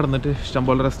സ്ട്രീറ്റിലോട്ട് കടന്നിട്ട്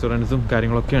ഇഷ്ടംപോലെ റെസ്റ്റോറൻറ്റ്സും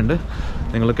കാര്യങ്ങളൊക്കെ ഉണ്ട്.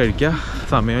 നിങ്ങൾ കഴിക്കുക,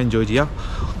 സമയം എൻജോയ് ചെയ്യുക.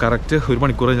 കറക്റ്റ് 1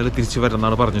 മണിക്കൂർ കഴിഞ്ഞാൽ തിരിച്ച്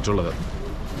വരണമെന്നാണ് പറഞ്ഞിട്ടുള്ളത്.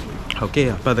 ഓക്കെ,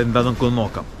 അപ്പോൾ അതെന്താ നമുക്കൊന്ന്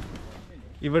നോക്കാം.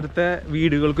 ഇവിടുത്തെ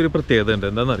വീടുകൾക്കൊരു പ്രത്യേകത ഉണ്ട്.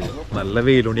 എന്താണെന്നറിയാം, നല്ല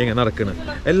വെയിലുണ്ടി അങ്ങനെ നടക്കുന്നത്.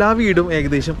 എല്ലാ വീടും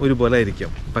ഏകദേശം ഒരുപോലെ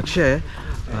ആയിരിക്കും, പക്ഷേ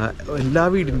എല്ലാ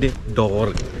വീടിൻ്റെ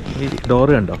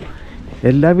ഡോറ് കണ്ടോ,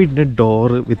 എല്ലാ വീടിൻ്റെയും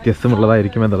ഡോറ്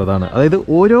വ്യത്യസ്തമുള്ളതായിരിക്കും എന്നുള്ളതാണ്. അതായത്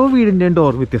ഓരോ വീടിൻ്റെയും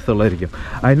ഡോർ വ്യത്യസ്തമുള്ളതായിരിക്കും.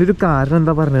 അതിനൊരു കാരണം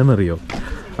എന്താ പറഞ്ഞതെന്നറിയോ,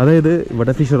 അതായത്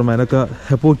ഇവിടെ ഫിഷർമാനൊക്കെ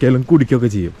പോക്കിയാലും കുടിക്കുകയൊക്കെ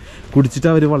ചെയ്യും. കുടിച്ചിട്ട്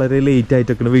അവർ വളരെ ലേറ്റ്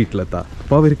ആയിട്ടൊക്കെയാണ് വീട്ടിലെത്താം.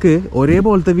 അപ്പോൾ അവർക്ക്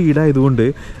ഒരേപോലത്തെ വീടായതുകൊണ്ട്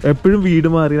എപ്പോഴും വീട്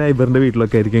മാറി നൈബറിൻ്റെ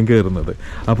വീട്ടിലൊക്കെ ആയിരിക്കും കയറുന്നത്.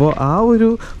 അപ്പോൾ ആ ഒരു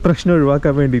പ്രശ്നം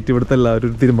ഒഴിവാക്കാൻ വേണ്ടിയിട്ട് ഇവിടുത്തെ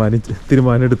എല്ലാവരും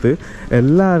തീരുമാനമെടുത്ത്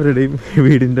എല്ലാവരുടെയും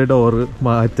വീടിൻ്റെ ഡോറ്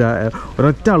മാറ്റാൻ,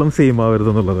 ഒരൊറ്റ ആളും സെയിം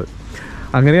ആവരുതെന്നുള്ളത്.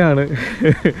 അങ്ങനെയാണ്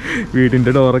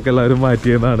വീടിൻ്റെ ഡോറൊക്കെ എല്ലാവരും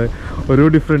മാറ്റിയെന്നാണ്, ഒരു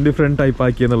ഡിഫറെൻറ്റ് ടൈപ്പ്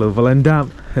ആക്കിയെന്നുള്ളത്. വോളൻഡാം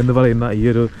എന്ന് പറയുന്ന ഈ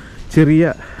ഒരു ചെറിയ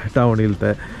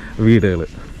ടൗണിലത്തെ വീടുകൾ.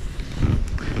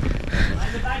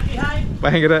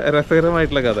 ഭയങ്കര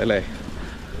രസകരമായിട്ടുള്ള കഥ അല്ലേ,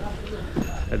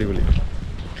 അടിപൊളി.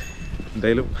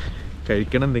 എന്തായാലും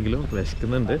കഴിക്കണം, എന്തെങ്കിലും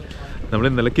വിശക്കുന്നുണ്ട്. നമ്മൾ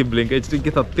ഇന്നലെ കിബ്ലിംഗ് കഴിച്ചിട്ട്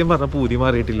എനിക്ക് സത്യം പറഞ്ഞാൽ പൂതി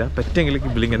മാറിയിട്ടില്ല. പറ്റെങ്കിൽ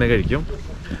കിബ്ലിംഗ് തന്നെ കഴിക്കും.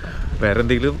 വേറെ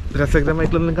എന്തെങ്കിലും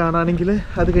രസകരമായിട്ടുള്ള കാണുകയാണെങ്കിൽ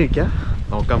അത് കഴിക്കാം.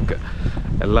 നോക്കാം നമുക്ക്.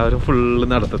 എല്ലാവരും ഫുള്ള്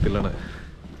നടത്തത്തിലാണ്.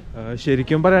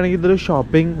 ശരിക്കും പറയുകയാണെങ്കിൽ ഇതൊരു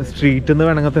ഷോപ്പിംഗ് സ്ട്രീറ്റ് എന്ന്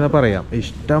വേണമെങ്കിൽ തന്നെ പറയാം.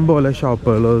 ഇഷ്ടം പോലെ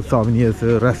ഷോപ്പുകൾ, സോവനിയേഴ്സ്,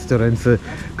 റെസ്റ്റോറൻറ്റ്സ്,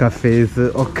 കഫേസ്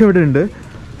ഒക്കെ ഇവിടെ ഉണ്ട്.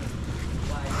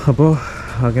 അപ്പോൾ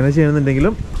അങ്ങനെ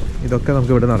ചെയ്യുന്നുണ്ടെങ്കിലും ഇതൊക്കെ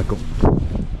നമുക്ക് ഇവിടെ നടക്കും.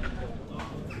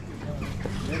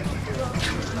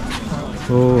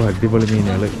 ഓ അടിപൊളി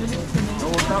മീനുകൾ.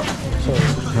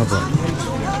 അപ്പോൾ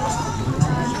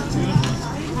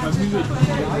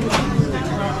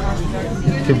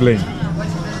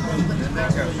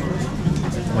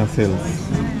Mussels.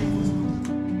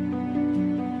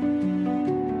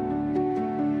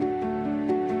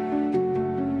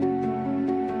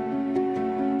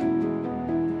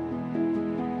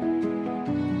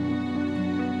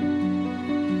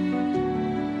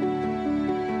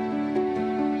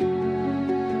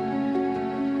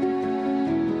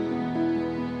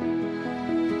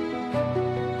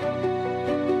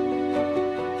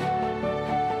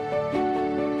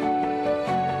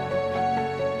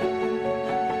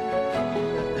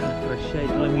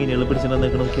 ആയിട്ടുള്ള മീനുകൾ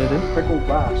പിടിച്ചിട്ട് നോക്കിയത്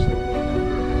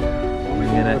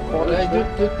ഇങ്ങനെ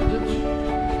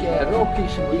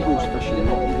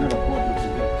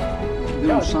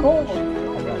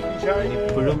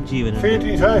ഇപ്പോഴും ജീവൻ.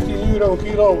 14-15 euro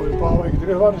kilo. Een paar weken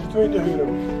terug waren ze 20 euro.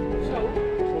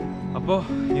 അപ്പോൾ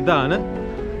ഇതാണ്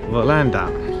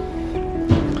വോളൻഡാം.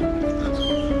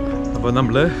 അപ്പോൾ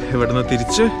നമ്മൾ ഇവിടുന്ന്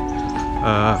തിരിച്ച്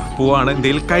പോവാണ്.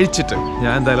 എന്തെങ്കിലും കഴിച്ചിട്ട്,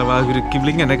 ഞാൻ എന്തായാലും ആ ഒരു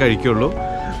കിബ്ലിംഗ് തന്നെ കഴിക്കുള്ളൂ.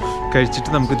 കഴിച്ചിട്ട്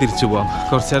നമുക്ക് തിരിച്ചു പോവാം.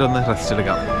 കുറച്ച് നേരം ഒന്ന് റെസ്റ്റ്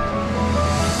എടുക്കാം.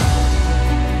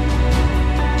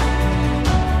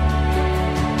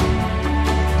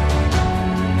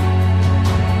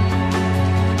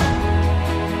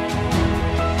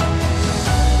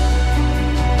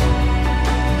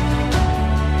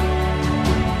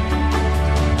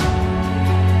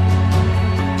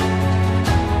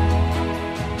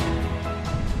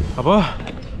 അപ്പോൾ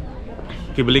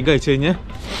കിബ്ലിംഗ് കഴിച്ച് കഴിഞ്ഞ്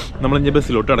നമ്മളിഞ്ഞ്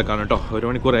ബസ്സിലോട്ട് കിടക്കാം കേട്ടോ. 1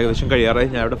 മണിക്കൂർ ഏകദേശം കഴിയാറായി.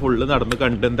 ഞാൻ ഇവിടെ ഫുള്ള് നടന്ന്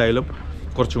കണ്ട് എന്തായാലും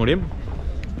കുറച്ചും കൂടിയും.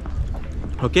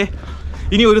 ഓക്കെ,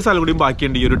 ഇനി ഒരു സ്ഥലം കൂടിയും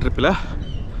ബാക്കിയുണ്ട് ഈ ഒരു ട്രിപ്പിൽ.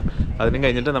 അതിനും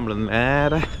കഴിഞ്ഞിട്ട് നമ്മൾ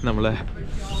നേരെ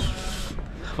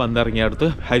വന്നിറങ്ങിയ അടുത്ത്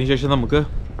അതിനുശേഷം നമുക്ക്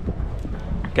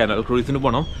കനാൽ ക്രൂസിന്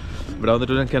പോകണം. ഇവിടെ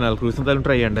വന്നിട്ട് കനാൽ ക്രൂസ് എന്തായാലും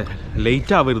ട്രൈ ചെയ്യണ്ടേ.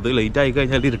 ലേറ്റ് ആവരുത്. ലേറ്റ് ആയി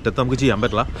കഴിഞ്ഞാൽ ഇരുട്ടത്ത് നമുക്ക് ചെയ്യാൻ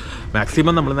പറ്റില്ല.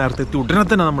 മാക്സിമം നമ്മൾ നേരത്തെ ഉടനെ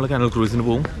തന്നെ നമ്മൾ കനാൽ ക്രൂസിന്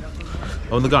പോകും.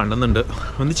 ഒന്ന് കാണുന്നുണ്ട്,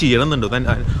 ഒന്ന് ചെയ്യണമെന്നുണ്ട്,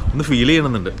 ഒന്ന് ഫീൽ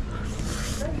ചെയ്യണമെന്നുണ്ട്.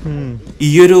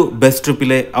 ഈയൊരു ബസ്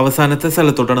ട്രിപ്പിലെ അവസാനത്തെ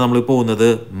സ്ഥലത്തോട്ടാണ് നമ്മൾ പോകുന്നത്.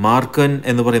 മാർക്കൻ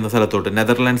എന്ന് പറയുന്ന സ്ഥലത്തോട്ട്.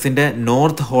 നെതർലാൻഡ്സിന്റെ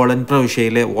നോർത്ത് ഹോളണ്ട്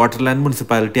പ്രവിശ്യയിലെ വാട്ടർലാൻഡ്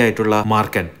മുനിസിപ്പാലിറ്റി ആയിട്ടുള്ള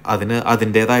മാർക്കൻ. അതിന്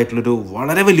അതിൻ്റെതായിട്ടുള്ളൊരു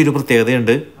വളരെ വലിയൊരു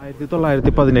പ്രത്യേകതയുണ്ട്.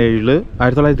 1917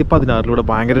 1916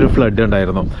 ഭയങ്കര ഒരു ഫ്ലഡ്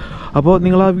ഉണ്ടായിരുന്നു. അപ്പോൾ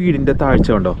നിങ്ങൾ ആ വീടിൻ്റെ താഴ്ച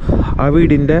കണ്ടോ? ആ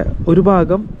വീടിൻ്റെ ഒരു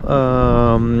ഭാഗം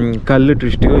കല്ലിട്ട്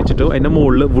ഇഷ്ടിക വെച്ചിട്ടും അതിൻ്റെ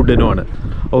മുകളിൽ വുഡനുമാണ്.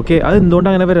 ഓക്കെ, അത് എന്തുകൊണ്ട്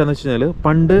അങ്ങനെ വരാമെന്ന് വെച്ച് കഴിഞ്ഞാൽ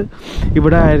പണ്ട്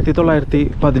ഇവിടെ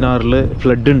 1916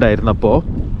 ഫ്ലഡ് ഉണ്ടായിരുന്നപ്പോൾ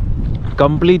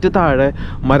കംപ്ലീറ്റ് താഴെ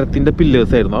മരത്തിൻ്റെ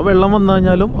പില്ലേഴ്സ് ആയിരുന്നു. ആ വെള്ളം വന്നു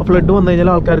കഴിഞ്ഞാലും ഫ്ലഡ് വന്നു കഴിഞ്ഞാൽ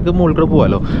ആൾക്കാർക്ക് മുകളിൽ കൂടെ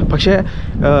പോകാമല്ലോ. പക്ഷേ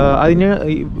അതിന്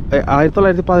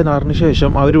 1916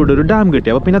 ശേഷം അവരിവിടെ ഒരു ഡാം കിട്ടി.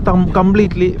 അപ്പോൾ പിന്നെ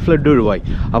കംപ്ലീറ്റ്ലി ഫ്ലഡ് ഒഴിവായി.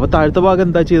 അപ്പോൾ താഴത്തെ ഭാഗം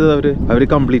എന്താ ചെയ്തത്? അവർ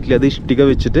കംപ്ലീറ്റ്ലി അത് ഇഷ്ടിക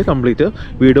വെച്ചിട്ട് കംപ്ലീറ്റ്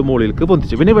വീട് മുകളിലേക്ക്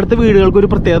പൊന്തിച്ചു. പിന്നെ ഇവിടുത്തെ വീടുകൾക്ക് ഒരു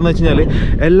പ്രത്യേകത എന്ന് വെച്ച് കഴിഞ്ഞാൽ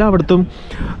എല്ലായിടത്തും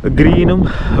ഗ്രീനും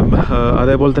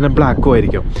അതേപോലെ തന്നെ ബ്ലാക്കും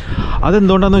ആയിരിക്കും.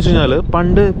 അതെന്തുകൊണ്ടാണെന്ന് വെച്ച് കഴിഞ്ഞാൽ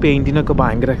പണ്ട് പെയിൻറ്റിനൊക്കെ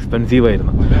ഭയങ്കര എക്സ്പെൻസീവ്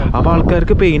ആയിരുന്നു. അപ്പോൾ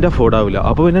ആൾക്കാർക്ക് പെയിൻറ്റ് അഫോർഡ് ആവില്ല.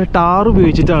 അപ്പോൾ പിന്നെ ടാർ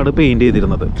ഉപയോഗിച്ചിട്ടാണ് പെയിൻറ്റ്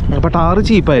ചെയ്തിരുന്നത്. അപ്പോൾ ടാറ്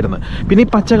ചീപ്പായിരുന്നു. പിന്നെ ഈ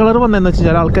പച്ച കളർ വന്നതെന്ന് വെച്ച്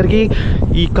കഴിഞ്ഞാൽ ആൾക്കാർക്ക്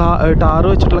ഈ ടാറ്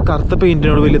വെച്ചിട്ടുള്ള കറുത്ത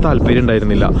പെയിൻറ്റിനോട് വലിയ താല്പര്യം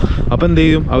ഉണ്ടായിരുന്നില്ല. അപ്പോൾ എന്ത്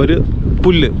ചെയ്യും അവർ?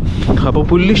 അപ്പോൾ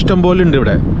പുല്ല് ഇഷ്ടം പോലെ ഉണ്ട്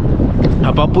ഇവിടെ.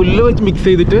 അപ്പോൾ ആ പുല്ല് വെച്ച് മിക്സ്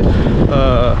ചെയ്തിട്ട്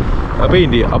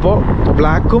പെയിൻറ്റ് ചെയ്യുക. അപ്പോൾ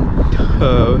ബ്ലാക്കും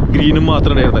ഗ്രീനും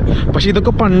മാത്രം ഉണ്ടായിരുന്നത്. പക്ഷേ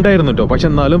ഇതൊക്കെ പണ്ടായിരുന്നു കേട്ടോ. പക്ഷെ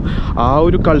എന്നാലും ആ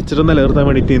ഒരു കൾച്ചർ നിലനിർത്താൻ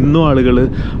വേണ്ടിയിട്ട് ഇന്നും ആളുകൾ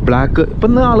ബ്ലാക്ക്,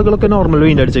 ഇപ്പം ആളുകളൊക്കെ നോർമൽ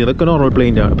പെയിൻ്റ് അടിച്ചത്, ഇതൊക്കെ നോർമൽ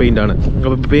പെയിൻ്റാണ്.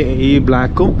 അപ്പോൾ ഈ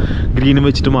ബ്ലാക്കും ഗ്രീനും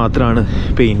വെച്ചിട്ട് മാത്രമാണ്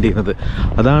പെയിൻറ്റ് ചെയ്യുന്നത്.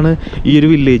 അതാണ് ഈ ഒരു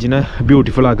വില്ലേജിനെ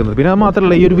ബ്യൂട്ടിഫുൾ ആക്കുന്നത്. പിന്നെ അത്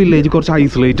മാത്രമല്ല, ഈ ഒരു വില്ലേജ് കുറച്ച്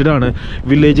ഐസൊലേറ്റഡ് ആണ്.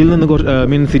 വില്ലേജിൽ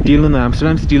നിന്ന് സിറ്റിയിൽ നിന്ന്,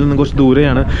 ആംസ്റ്റർഡാം സിറ്റിയിൽ നിന്ന് കുറച്ച്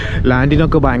ദൂരെയാണ്.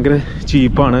 ലാൻഡിനൊക്കെ ഭയങ്കര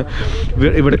ചീപ്പാണ്.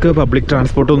 ഇവിടേക്ക് പബ്ലിക്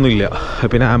ട്രാൻസ്പോർട്ടൊന്നുമില്ല,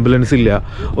 പിന്നെ ആംബുലൻസ് ഇല്ല,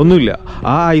 ഒന്നുമില്ല.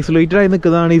 ആ ഐസൊലേറ്റഡ് ആയി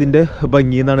നിൽക്കുന്നതാണ് ഇതിൻ്റെ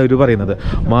ഭംഗി എന്നാണ് ഇവർ പറയുന്നത്.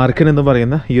 മാർക്കൻ എന്ന്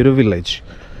പറയുന്ന ഈ ഒരു വില്ലേജ്.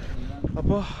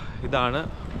 അപ്പോൾ ഇതാണ്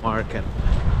മാർക്കൻ.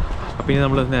 അപ്പോൾ ഇനി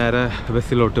നമ്മൾ നേരെ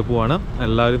ബസ്സിലോട്ട് പോവാണ്.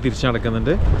 എല്ലാവരും തിരിച്ചു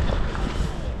നടക്കുന്നുണ്ട്.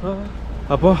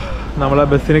 അപ്പോൾ നമ്മൾ ആ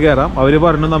ബസ്സിന് കയറാം. അവർ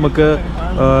പറഞ്ഞു നമുക്ക്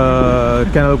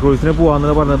കനാൽ ക്രൂസിന്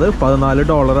പോകാമെന്നാണ് പറഞ്ഞത്.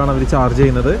 $14 അവർ ചാർജ്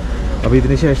ചെയ്യുന്നത്. അപ്പോൾ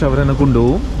ഇതിന് ശേഷം അവരെന്നെ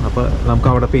കൊണ്ടുപോകും. അപ്പോൾ നമുക്ക്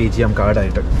അവിടെ പേ ചെയ്യാം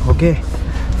കാർഡായിട്ട്. ഓക്കെ,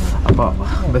 അപ്പോൾ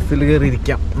ബസ്സിൽ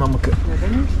കയറിയിരിക്കാം നമുക്ക്.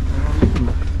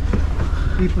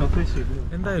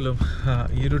 എന്തായാലും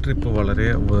ഈ ഒരു ട്രിപ്പ് വളരെ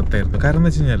വർത്തായിരുന്നു. കാരണം എന്ന്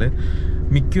വെച്ച് കഴിഞ്ഞാൽ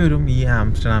മിക്കവരും ഈ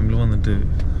ആംസ്റ്റർഡാമിൽ വന്നിട്ട്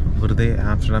വെറുതെ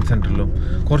ആംസ്റ്റർഡാം സെൻറ്ററിലും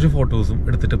കുറച്ച് ഫോട്ടോസും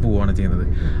എടുത്തിട്ട് പോവുകയാണ് ചെയ്യുന്നത്.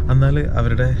 എന്നാൽ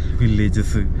അവരുടെ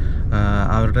വില്ലേജസ്,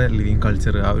 അവരുടെ ലിവിങ്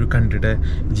കൾച്ചർ, ആ ഒരു കൺട്രിയുടെ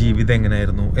ജീവിതം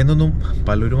എങ്ങനെയായിരുന്നു എന്നൊന്നും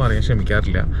പലരും അറിയാൻ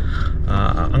ശ്രമിക്കാറില്ല.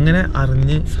 അങ്ങനെ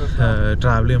അറിഞ്ഞ്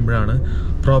ട്രാവൽ ചെയ്യുമ്പോഴാണ്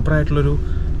പ്രോപ്പറായിട്ടുള്ളൊരു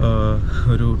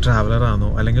ട്രാവലറാണോ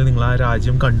അല്ലെങ്കിൽ നിങ്ങൾ ആ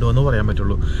രാജ്യം കണ്ടു എന്ന് പറയാൻ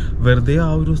പറ്റുള്ളൂ. വെറുതെ ആ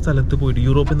ഒരു സ്ഥലത്ത് പോയിട്ട്,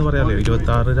 യൂറോപ്പ് എന്ന് പറയാമല്ലോ,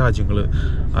 26 രാജ്യങ്ങൾ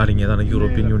അടങ്ങിയതാണ്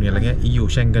യൂറോപ്യൻ യൂണിയൻ അല്ലെങ്കിൽ EU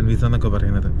ഷെങ്കൻ വിസ എന്നൊക്കെ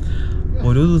പറയുന്നത്.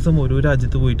 ഓരോ ദിവസം ഓരോ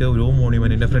രാജ്യത്ത് പോയിട്ട് ഓരോ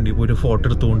മോണ്യുമെൻറ്റിൻ്റെ ഫ്രണ്ടിൽ പോയിട്ട് ഫോട്ടോ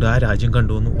എടുത്തുകൊണ്ട് ആ രാജ്യം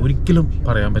കണ്ടു എന്ന് ഒരിക്കലും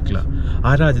പറയാൻ പറ്റില്ല.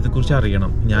 ആ രാജ്യത്തെക്കുറിച്ച്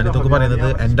അറിയണം. ഞാനിതൊക്കെ പറയുന്നത്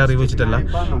എൻ്റെ അറിവ് വെച്ചിട്ടല്ല,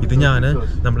 ഇത് ഞാൻ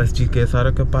നമ്മുടെ STK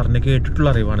സാറൊക്കെ പറഞ്ഞ് കേട്ടിട്ടുള്ള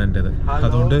അറിവാണ് എൻ്റേത്.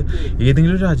 അതുകൊണ്ട്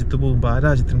ഏതെങ്കിലും ഒരു രാജ്യത്ത് പോകുമ്പോൾ ആ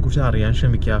രാജ്യത്തിനെ കുറിച്ച് അറിയാൻ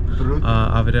ശ്രമിക്കുക.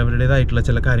 അവരവരുടേതായിട്ടുള്ള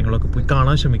ചില കാര്യങ്ങളൊക്കെ പോയി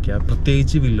കാണാൻ ശ്രമിക്കുക,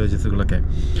 പ്രത്യേകിച്ച് വില്ലേജസുകളൊക്കെ.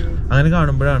 അങ്ങനെ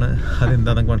കാണുമ്പോഴാണ്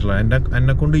അതെന്താണെന്നൊക്കെ മനസ്സിലാവുക.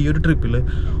 എന്നെക്കൊണ്ട് ഈ ഒരു ട്രിപ്പിൽ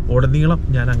ഉടനീളം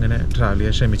ഞാൻ അങ്ങനെ ട്രാവൽ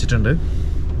ചെയ്യാൻ ശ്രമിച്ചിട്ടുണ്ട്.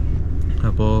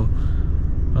 അപ്പോൾ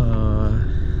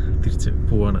തിരിച്ച്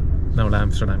പോവാണ് നമ്മൾ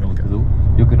ആംസ്റ്റർഡാമിലേക്ക്.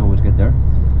 You can always get there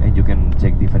and you can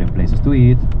check different places to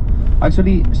eat.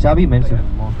 Actually, Xavi mentioned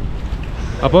most.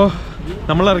 അപ്പോൾ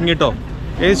നമ്മൾ ഇറങ്ങിയിട്ടോ.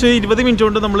 ഏകദേശം 20 മിനിറ്റ്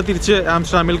കൊണ്ട് നമ്മൾ തിരിച്ച്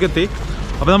ആംസ്റ്റർഡാമിലേക്ക് എത്തി.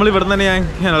 അപ്പോൾ നമ്മൾ ഇവിടെ നിന്ന് തന്നെ ഞാൻ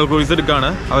കനാൽ ക്രൂയിസ് എടുക്കുകയാണ്.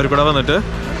 അവർ കൂടെ വന്നിട്ട്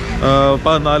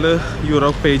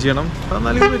 €14 പേ ചെയ്യണം.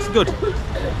 €14 ഇറ്റ്സ് ഗുഡ്,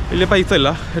 വലിയ പൈസ അല്ല.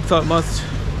 It's almost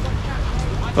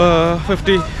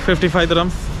 55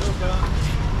 dirhams.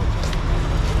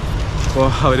 അപ്പോൾ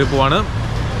അവർ പോവാണ്.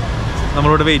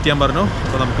 നമ്മളിവിടെ വെയിറ്റ് ചെയ്യാൻ പറഞ്ഞു.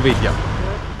 അപ്പോൾ നമുക്ക് വെയിറ്റ് ചെയ്യാം.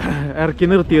 ഇറക്കി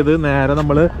നിർത്തിയത് നേരെ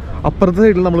നമ്മൾ അപ്പുറത്തെ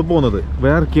സൈഡിൽ നമ്മൾ പോകുന്നത്.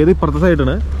 വേറെ ഇറക്കിയത് ഇപ്പുറത്തെ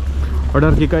സൈഡാണ്. അവിടെ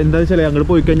ഇറക്കി എന്താ വെച്ചാൽ അങ്ങോട്ട്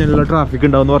പോയി കഴിഞ്ഞാൽ ട്രാഫിക്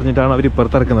ഉണ്ടാവുമെന്ന് പറഞ്ഞിട്ടാണ് അവർ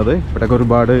ഇപ്പുറത്ത് ഇറക്കുന്നത്. ഇവിടെയൊക്കെ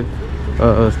ഒരുപാട്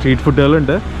സ്ട്രീറ്റ്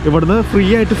ഫുഡുകളുണ്ട്. ഇവിടുന്ന് ഫ്രീ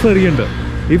ആയിട്ട് ഫെറി ഉണ്ട്.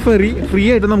 ഈ ഫെറി ഫ്രീ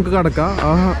ആയിട്ട് നമുക്ക് കടക്കാം.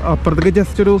 അപ്പുറത്തേക്ക്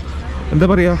ജസ്റ്റ് ഒരു എന്താ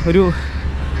പറയുക, ഒരു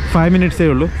 5 മിനിറ്റ്സേ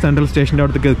ഉള്ളൂ. സെൻട്രൽ സ്റ്റേഷൻ്റെ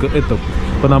അടുത്തേക്ക് എത്തും.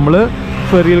 അപ്പോൾ നമ്മൾ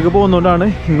ഫെറിയിലേക്ക് പോകുന്നതുകൊണ്ടാണ്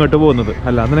ഇങ്ങോട്ട് പോകുന്നത്.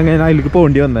 അല്ലാന്നുണ്ടെങ്കിൽ ഞാൻ അതിലേക്ക്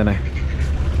പോകേണ്ടി വന്നേനെ.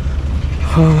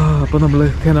 അപ്പോൾ നമ്മൾ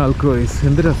കനാൽ ക്രൂയിസ്,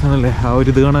 എന്ത് രസമാണല്ലേ ആ ഒരു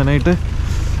ഇത് കാണാനായിട്ട്.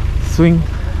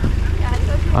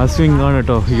 ആ സ്വിങ് ആണ്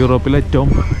കേട്ടോ യൂറോപ്പിലെ ഏറ്റവും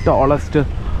ടോളസ്റ്റ്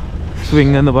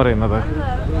സ്വിങ് എന്ന് പറയുന്നത്.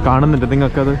 കാണുന്നുണ്ട്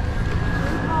നിങ്ങൾക്കത്?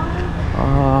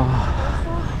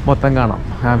 മൊത്തം കാണാം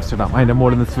ആംസ്റ്റർഡാം അതിൻ്റെ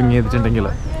മുകളിൽ നിന്ന് സ്വിങ് ചെയ്തിട്ടുണ്ടെങ്കിൽ.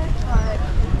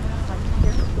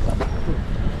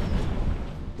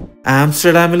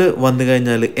 ആംസ്റ്റർഡാമിൽ വന്നു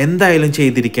കഴിഞ്ഞാൽ എന്തായാലും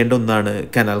ചെയ്തിരിക്കേണ്ട ഒന്നാണ്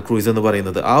കനാൽ ക്രൂയിസ് എന്ന്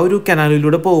പറയുന്നത്. ആ ഒരു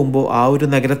കനാലിലൂടെ പോകുമ്പോൾ ആ ഒരു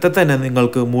നഗരത്തെ തന്നെ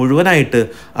നിങ്ങൾക്ക് മുഴുവനായിട്ട്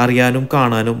അറിയാനും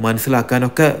കാണാനും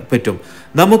മനസ്സിലാക്കാനൊക്കെ പറ്റും.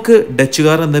 നമുക്ക്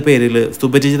ഡച്ചുകാർ എന്ന പേരിൽ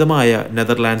സുപരിചിതമായ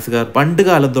നെതർലാൻഡ്സുകാർ പണ്ട്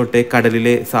കാലം തൊട്ടേ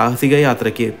കടലിലെ സാഹസിക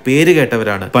യാത്രയ്ക്ക് പേര്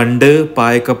കേട്ടവരാണ്. പണ്ട്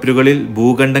പായക്കപ്പലുകളിൽ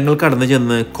ഭൂഖണ്ഡങ്ങൾ കടന്നു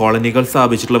ചെന്ന് കോളനികൾ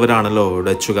സ്ഥാപിച്ചിട്ടുള്ളവരാണല്ലോ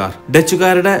ഡച്ചുകാർ.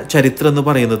 ഡച്ചുകാരുടെ ചരിത്രം എന്ന്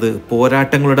പറയുന്നത്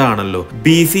പോരാട്ടങ്ങളുടെ ആണല്ലോ.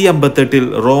 BC 58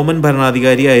 റോമൻ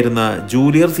ഭരണാധികാരിയായിരുന്ന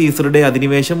ജൂലിയർ സീസറുടെ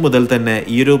അധിനിവേശം മുതൽ തന്നെ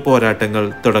ഈ ഒരു പോരാട്ടങ്ങൾ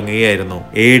തുടങ്ങുകയായിരുന്നു.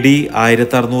 AD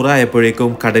 1600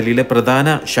 ആയപ്പോഴേക്കും കടലിലെ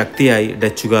പ്രധാന ശക്തിയായി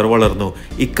ഡച്ചുകാർ വളർന്നു.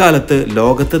 ഇക്കാലത്ത്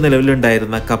ലോകത്ത് നിലവിലുണ്ടായിരുന്ന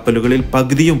കപ്പലുകളിൽ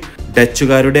പകുതിയും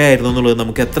ഡച്ചുകാരുടെ ആയിരുന്നു എന്നുള്ളത്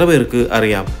നമുക്ക് എത്ര പേർക്ക്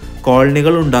അറിയാം.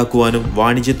 കോളനികൾ ഉണ്ടാക്കുവാനും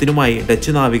വാണിജ്യത്തിനുമായി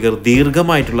ഡച്ച് നാവികർ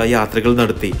ദീർഘമായിട്ടുള്ള യാത്രകൾ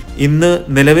നടത്തി. ഇന്ന്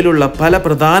നിലവിലുള്ള പല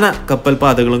പ്രധാന കപ്പൽ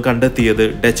പാതകളും കണ്ടെത്തിയത്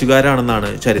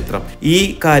ഡച്ചുകാരാണെന്നാണ് ചരിത്രം. ഈ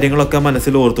കാര്യങ്ങളൊക്കെ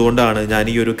മനസ്സിൽ ഓർത്തുകൊണ്ടാണ് ഞാൻ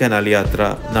ഈ ഒരു കനാൽ യാത്ര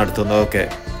നടത്തുന്നതൊക്കെ.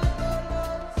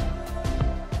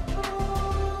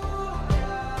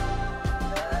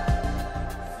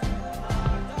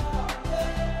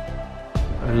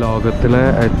 ലോകത്തിലെ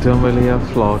ഏറ്റവും വലിയ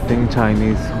ഫ്ലോട്ടിംഗ്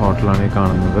ചൈനീസ് ഹോട്ടലാണ് ഈ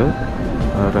കാണുന്നത്,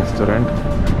 റെസ്റ്റോറൻറ്റ്.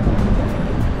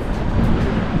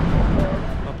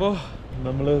 അപ്പോൾ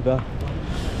നമ്മൾ ഇതാ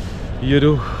ഈ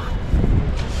ഒരു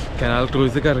കനാൽ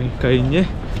ക്രൂയിസ് കഴിഞ്ഞ്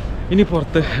ഇനി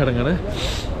പുറത്ത് ഇറങ്ങണ്.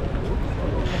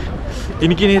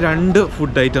 എനിക്കിനി 2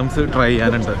 ഫുഡ് ഐറ്റംസ് ട്രൈ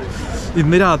ചെയ്യാനുണ്ട്.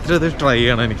 ഇന്ന് രാത്രി അത് ട്രൈ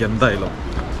ചെയ്യണം എനിക്ക് എന്തായാലും.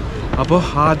 അപ്പോൾ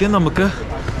ആദ്യം നമുക്ക്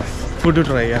ഫുഡ്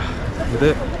ട്രൈ ചെയ്യാം. ഇത്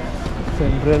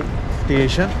സെൻട്രൽ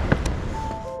സ്റ്റേഷൻ.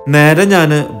 നേരെ ഞാൻ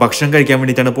ഭക്ഷണം കഴിക്കാൻ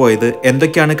വേണ്ടിയിട്ടാണ് പോയത്.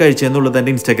 എന്തൊക്കെയാണ് കഴിച്ചതെന്നുള്ളത്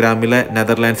എൻ്റെ ഇൻസ്റ്റാഗ്രാമിലെ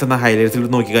നെതർലാൻഡ്സ് എന്ന ഹൈലൈറ്റ്സിൽ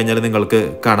നോക്കിക്കഴിഞ്ഞാൽ നിങ്ങൾക്ക്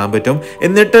കാണാൻ പറ്റും.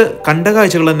 എന്നിട്ട് കണ്ട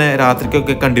കാഴ്ചകൾ തന്നെ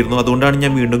രാത്രിക്കൊക്കെ കണ്ടിരുന്നു. അതുകൊണ്ടാണ്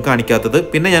ഞാൻ വീണ്ടും കാണിക്കാത്തത്.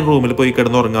 പിന്നെ ഞാൻ റൂമിൽ പോയി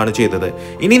കിടന്നുറങ്ങുകയാണ് ചെയ്തത്.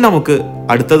 ഇനി നമുക്ക്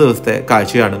അടുത്ത ദിവസത്തെ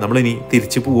കാഴ്ചയാണ്. നമ്മളിനി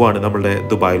തിരിച്ചു പോവാണ് നമ്മളുടെ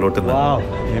ദുബായിലോട്ട്.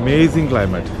 അമേസിങ്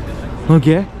ക്ലൈമറ്റ്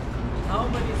നോക്കിയേ,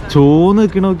 ചോന്ന്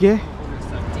നിൽക്കണ നോക്കിയേ,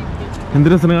 എന്ത്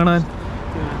രസം കാണാൻ.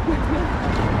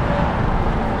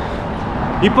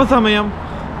 ഇപ്പൊ സമയം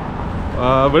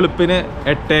വെളുപ്പിന്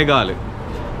 8:15.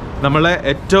 നമ്മളെ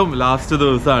ഏറ്റവും ലാസ്റ്റ്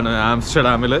ദിവസമാണ്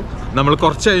ആംസ്റ്റർഡാമിൽ. നമ്മൾ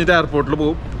കുറച്ച് കഴിഞ്ഞിട്ട് എയർപോർട്ടിൽ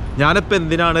പോകും. ഞാനിപ്പോൾ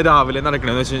എന്തിനാണ് രാവിലെ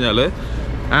നടക്കണതെന്ന് വെച്ച് കഴിഞ്ഞാൽ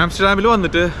ആംസ്റ്റർഡാമിൽ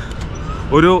വന്നിട്ട്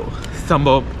ഒരു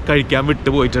സംഭവം കഴിക്കാൻ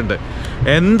വിട്ടുപോയിട്ടുണ്ട്.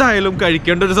 എന്തായാലും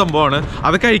കഴിക്കേണ്ട ഒരു സംഭവമാണ്.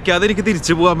 അത് കഴിക്കാതെ എനിക്ക്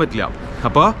തിരിച്ചു പോകാൻ പറ്റില്ല.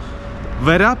 അപ്പോൾ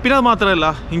വരാം. പിന്നെ അത് മാത്രമല്ല,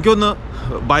 എനിക്കൊന്ന്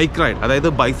ബൈക്ക് റൈഡ്,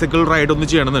 അതായത് ബൈസൈക്കിൾ റൈഡ് ഒന്ന്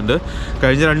ചെയ്യണമെന്നുണ്ട്.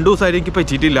 കഴിഞ്ഞ 2 ദിവസമായിട്ട് എനിക്ക്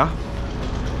പറ്റിയിട്ടില്ല.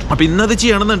 അപ്പോൾ ഇന്നത്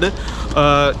ചെയ്യണമെന്നുണ്ട്.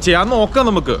 ചെയ്യാൻ നോക്കാം.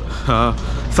 നമുക്ക്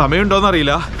സമയമുണ്ടോയെന്ന്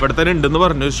അറിയില്ല. ഇവിടെ തന്നെ ഉണ്ടെന്ന്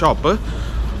പറഞ്ഞൊരു ഷോപ്പ്.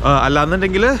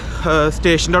 അല്ലാന്നുണ്ടെങ്കിൽ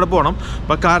സ്റ്റേഷൻ്റെ അവിടെ പോകണം.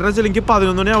 അപ്പോൾ കാരണം വെച്ചാൽ എനിക്ക്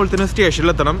 11 മണി ആവുമ്പോഴത്തേനും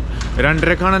സ്റ്റേഷനിലെത്തണം.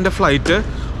 2:30 എൻ്റെ ഫ്ലൈറ്റ്.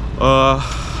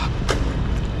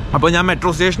 അപ്പോൾ ഞാൻ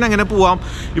മെട്രോ സ്റ്റേഷൻ എങ്ങനെ പോവാം,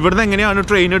 ഇവിടുന്ന് എങ്ങനെയാണ്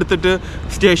ട്രെയിൻ എടുത്തിട്ട്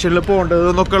സ്റ്റേഷനിൽ പോകേണ്ടത്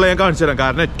എന്നൊക്കെയുള്ള ഞാൻ കാണിച്ചു തരാം.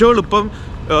 കാരണം ഏറ്റവും എളുപ്പം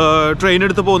ട്രെയിൻ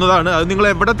എടുത്ത് പോകുന്നതാണ്. അത് നിങ്ങൾ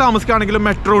എവിടെ താമസിക്കുകയാണെങ്കിലും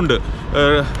മെട്രോ ഉണ്ട്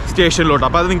സ്റ്റേഷനിലോട്ട്.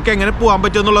 അപ്പോൾ അത് നിങ്ങൾക്ക് എങ്ങനെ പോകാൻ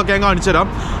പറ്റുമെന്നുള്ളതൊക്കെ ഞാൻ കാണിച്ചു തരാം.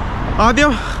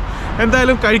 ആദ്യം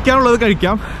എന്തായാലും കഴിക്കാനുള്ളത്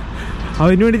കഴിക്കാം.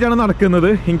 അതിന് വേണ്ടിയിട്ടാണ് നടക്കുന്നത്.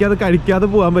 എനിക്കത് കഴിക്കാതെ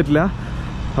പോകാൻ പറ്റില്ല.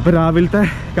 അപ്പോൾ രാവിലത്തെ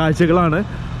കാഴ്ചകളാണ്.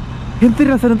 എന്ത്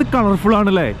രസം, എന്ത്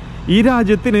കളർഫുള്ളാണല്ലേ. ഈ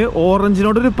രാജ്യത്തിന്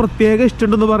ഓറഞ്ചിനോടൊരു പ്രത്യേക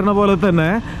ഇഷ്ടമുണ്ടെന്ന് പറഞ്ഞ പോലെ തന്നെ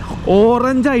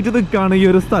ഓറഞ്ചായിട്ട് നിൽക്കുകയാണ് ഈ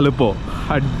ഒരു സ്ഥലം ഇപ്പോൾ.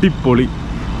 അടിപൊളി.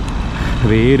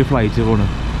 വേറൊരു ഫ്ലൈറ്റ് പോണ്.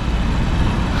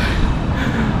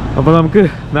 അപ്പോൾ നമുക്ക്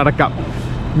നടക്കാം.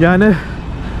 ഞാൻ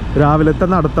രാവിലത്തെ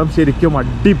നടത്തം ശരിക്കും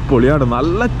അടിപൊളിയാണ്.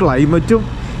 നല്ല ക്ലൈമറ്റും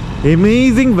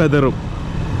എമേസിങ് വെതറും.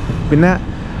 പിന്നെ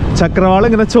ചക്രവാളം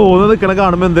ഇങ്ങനെ ചോന്ന് നിൽക്കണ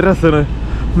കാണുമ്പോൾ എന്ത് രസമാണ്.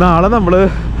 നാളെ നമ്മൾ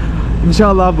ഇൻഷാ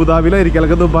അല്ലാഹ് അബുദാബിയിലായിരിക്കും,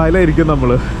 അല്ലെങ്കിൽ ദുബായിലായിരിക്കും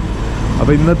നമ്മൾ.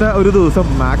 അപ്പോൾ ഇന്നത്തെ ഒരു ദിവസം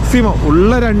മാക്സിമം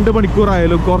ഉള്ള 2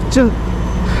 മണിക്കൂറായാലും കുറച്ച്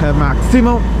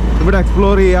മാക്സിമം ഇവിടെ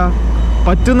എക്സ്പ്ലോർ ചെയ്യുക,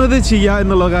 പറ്റുന്നത് ചെയ്യുക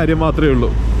എന്നുള്ള കാര്യം മാത്രമേ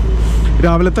ഉള്ളൂ.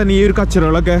 രാവിലെ തന്നെ ഈ ഒരു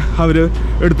കച്ചറകളൊക്കെ അവർ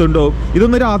എടുത്തുകൊണ്ട് പോകും.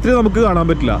 ഇതൊന്നും രാത്രി നമുക്ക് കാണാൻ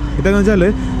പറ്റില്ല. ഇതെന്ന് വെച്ചാൽ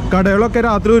കടകളൊക്കെ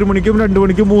രാത്രി 1 മണിക്കും 2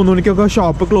 മണിക്കും 3 മണിക്കൊക്കെ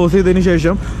ഷോപ്പ് ക്ലോസ് ചെയ്തതിന്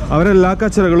ശേഷം അവരെല്ലാ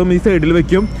കച്ചറകളും ഈ സൈഡിൽ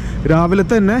വെക്കും. രാവിലെ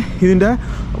തന്നെ ഇതിൻ്റെ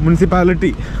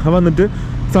മുനിസിപ്പാലിറ്റി വന്നിട്ട്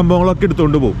സംഭവങ്ങളൊക്കെ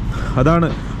എടുത്തുകൊണ്ട് പോകും. അതാണ്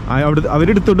അവിടെ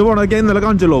അവരെടുത്തുകൊണ്ട് പോകണമൊക്കെ ഇന്നലെ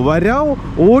കാണിച്ചല്ലോ.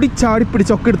 ഓടിച്ചാടി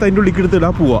പിടിച്ചൊക്കെ എടുത്ത് അതിൻ്റെ ഉള്ളിലേക്ക്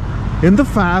എടുത്തിടാൻ പോവുക. എന്ത്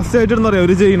ഫാസ്റ്റ് ആയിട്ടാണെന്ന് അറിയാം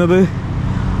അവർ ചെയ്യുന്നത്.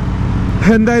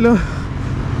 എന്തായാലും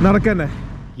നടക്കന്നെ.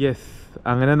 യെസ്,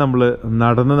 അങ്ങനെ നമ്മൾ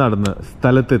നടന്ന്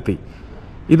സ്ഥലത്തെത്തി.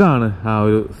 ഇതാണ് ആ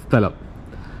ഒരു സ്ഥലം,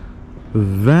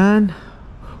 വാൻ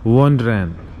വോണ്ടറാൻ.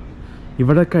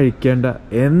 ഇവിടെ കഴിക്കേണ്ട,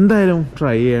 എന്തായാലും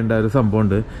ട്രൈ ചെയ്യേണ്ട ഒരു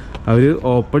സംഭവമുണ്ട്. അവർ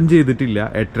ഓപ്പൺ ചെയ്തിട്ടില്ല.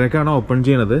 8:30ക്കാണ് ഓപ്പൺ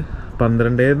ചെയ്യണത്.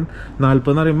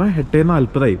 12:40 എന്ന് പറയുമ്പോൾ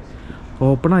 8:40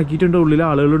 ഓപ്പൺ ആക്കിയിട്ടുണ്ട്. ഉള്ളിൽ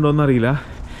ആളുകളുണ്ടോയെന്ന് അറിയില്ല.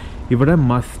 ഇവിടെ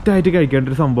മസ്റ്റായിട്ട് കഴിക്കേണ്ട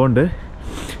ഒരു സംഭവമുണ്ട്.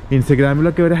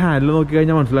 ഇൻസ്റ്റഗ്രാമിലൊക്കെ ഒരു ഹാൻഡിൽ നോക്കി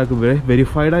കഴിഞ്ഞാൽ മനസ്സിലാക്കും.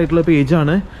 വെരിഫൈഡ് ആയിട്ടുള്ള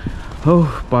പേജാണ്.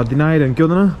 10,000 എനിക്ക്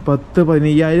തോന്നുന്നു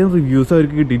 10,000-15,000 റിവ്യൂസ്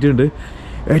അവർക്ക് കിട്ടിയിട്ടുണ്ട്.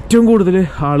 ഏറ്റവും കൂടുതൽ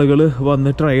ആളുകൾ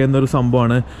വന്ന് ട്രൈ ചെയ്യുന്നൊരു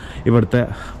സംഭവമാണ്. ഇവിടുത്തെ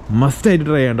മസ്റ്റായിട്ട്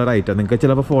ട്രൈ ചെയ്യേണ്ട ഒരു ഐറ്റം. നിങ്ങൾക്ക്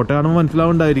ചിലപ്പോൾ ഫോട്ടോ കാണുമ്പോൾ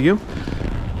മനസ്സിലാവുണ്ടായിരിക്കും.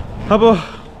 അപ്പോൾ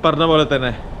പറഞ്ഞ പോലെ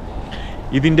തന്നെ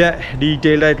ഇതിൻ്റെ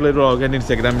ഡീറ്റെയിൽഡ് ആയിട്ടുള്ളൊരു വ്ളോഗ് എൻ്റെ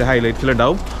ഇൻസ്റ്റാഗ്രാമിൻ്റെ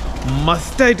ഹൈലൈറ്റ്സിലുണ്ടാവും.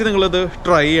 മസ്റ്റായിട്ട് നിങ്ങളത്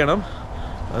ട്രൈ ചെയ്യണം.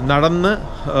 നടന്ന്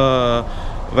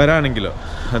വരാണെങ്കിലോ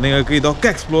നിങ്ങൾക്ക് ഇതൊക്കെ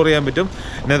എക്സ്പ്ലോർ ചെയ്യാൻ പറ്റും.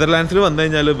 നെതർലാൻഡ്സിൽ വന്നു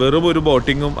കഴിഞ്ഞാൽ വെറും ഒരു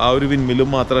ബോട്ടിങ്ങും ആ ഒരു വിൻമില്ലും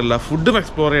മാത്രമല്ല, ഫുഡും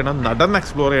എക്സ്പ്ലോർ ചെയ്യണം, നടന്ന്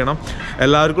എക്സ്പ്ലോർ ചെയ്യണം.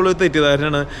 എല്ലാവർക്കും ഉള്ള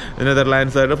തെറ്റിദ്ധാരണയാണ്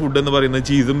നെതർലാൻഡ്സുകാരുടെ ഫുഡ് എന്ന് പറയുന്നത്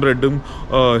ചീസും ബ്രെഡും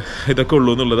ഇതൊക്കെ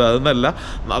ഉള്ളൂ എന്നുള്ളത്. അതൊന്നല്ല,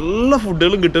 നല്ല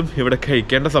ഫുഡുകളും കിട്ടും ഇവിടെ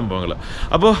കഴിക്കേണ്ട സംഭവങ്ങൾ.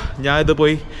 അപ്പോൾ ഞാൻ ഇത്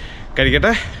പോയി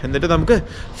കഴിക്കട്ടെ, എന്നിട്ട് നമുക്ക്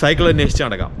സൈക്കിൾ അന്വേഷിച്ച്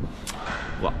നടക്കാം.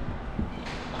 വാ,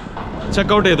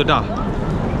 ചെക്കൗട്ട് ചെയ്തിട്ടാ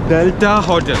ഡെൽറ്റ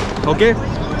ഹോട്ടൽ. ഓക്കെ,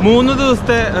 3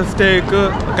 ദിവസത്തെ സ്റ്റേക്ക്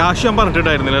കാശ് ഞാൻ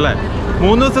പറഞ്ഞിട്ടുണ്ടായിരുന്നില്ല അല്ലേ.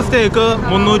 3 ദിവസത്തെ സ്റ്റേക്ക്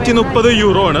 330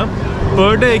 യൂറോ ആണ്.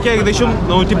 പെർ ഡേക്ക് ഏകദേശം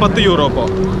 110 യൂറോ. അപ്പോൾ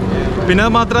പിന്നെ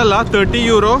അത് മാത്രമല്ല 30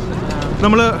 യൂറോ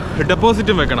നമ്മൾ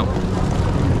ഡെപ്പോസിറ്റും വെക്കണം.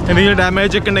 എന്തെങ്കിലും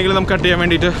ഡാമേജ് ഒക്കെ ഉണ്ടെങ്കിൽ നമുക്ക് കട്ട് ചെയ്യാൻ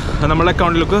വേണ്ടിയിട്ട് നമ്മുടെ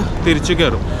അക്കൗണ്ടിലേക്ക് തിരിച്ചു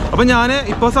കയറും. അപ്പോൾ ഞാൻ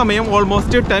ഇപ്പോൾ സമയം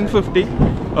ഓൾമോസ്റ്റ് 10:50.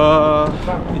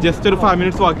 ജസ്റ്റ് ഒരു 5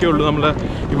 മിനിറ്റ്സ് ബാക്കിയുള്ളൂ നമ്മൾ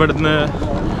ഇവിടുന്ന്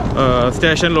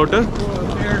സ്റ്റേഷനിലോട്ട്.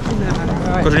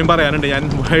 കുറച്ചും പറയാനുണ്ട്, ഞാൻ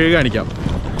വഴി കാണിക്കാം.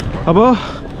 അപ്പോൾ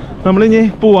നമ്മളിനി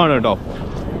പോവാണ് കേട്ടോ.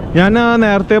 ഞാൻ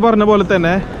നേരത്തെ പറഞ്ഞ പോലെ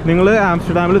തന്നെ നിങ്ങൾ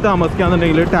ആംസ്റ്റർഡാമിൽ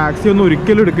താമസിക്കുകയാണെന്നുണ്ടെങ്കിൽ ടാക്സി ഒന്നും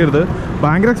ഒരിക്കലും എടുക്കരുത്.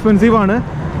 ഭയങ്കര എക്സ്പെൻസീവാണ്.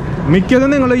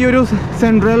 മിക്കതും നിങ്ങൾ ഈ ഒരു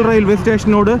സെൻട്രൽ റെയിൽവേ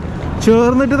സ്റ്റേഷനോട്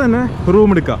ചേർന്നിട്ട് തന്നെ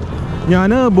റൂം എടുക്കുക.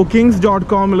 ഞാൻ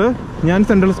bookings.com ഞാൻ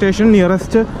സെൻട്രൽ സ്റ്റേഷൻ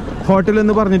നിയറസ്റ്റ് ഹോട്ടൽ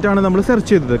എന്ന് പറഞ്ഞിട്ടാണ് നമ്മൾ സെർച്ച്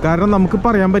ചെയ്തത്. കാരണം നമുക്ക്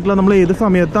പറയാൻ പറ്റില്ല നമ്മൾ ഏത്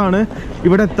സമയത്താണ്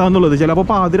ഇവിടെ എത്താന്നുള്ളത്. ചിലപ്പോൾ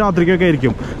പാതിരാത്രിക്കൊക്കെ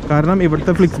ആയിരിക്കും. കാരണം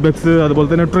ഇവിടുത്തെ ഫ്ലിക്സ് ബസ് അതുപോലെ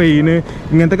തന്നെ ട്രെയിന്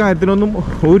ഇങ്ങനത്തെ കാര്യത്തിനൊന്നും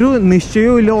ഒരു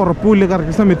നിശ്ചയവും ഇല്ല, ഉറപ്പുമില്ല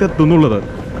കറക്റ്റ് സമയത്ത് എത്തുന്നുള്ളത്.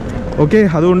 ഓക്കെ,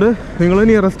 അതുകൊണ്ട് നിങ്ങൾ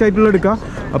നിയറസ്റ്റ് ആയിട്ടുള്ള എടുക്കുക.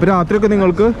 അപ്പോൾ രാത്രിയൊക്കെ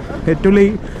നിങ്ങൾക്ക് ഏറ്റവും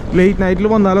ലേറ്റ് നൈറ്റിൽ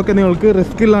വന്നാലൊക്കെ നിങ്ങൾക്ക്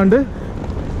റിസ്ക് ഇല്ലാണ്ട്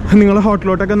നിങ്ങൾ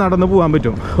ഹോട്ടലിലോട്ടൊക്കെ നടന്ന് പോകാൻ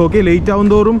പറ്റും. ഓക്കെ, ലേറ്റ് ആവും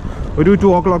തോറും ഒരു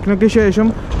 2 o'clock ശേഷം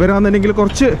വരാമെന്നുണ്ടെങ്കിൽ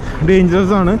കുറച്ച്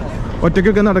ഡേഞ്ചറസ് ആണ്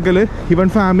ഒറ്റയ്ക്കൊക്കെ നടക്കൽ. ഈവൻ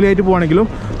ഫാമിലി ആയിട്ട് പോവുകയാണെങ്കിലും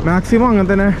മാക്സിമം അങ്ങനെ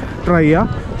തന്നെ ട്രൈ ചെയ്യുക.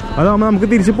 അതാകുമ്പോൾ നമുക്ക്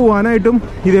തിരിച്ച് പോകാനായിട്ടും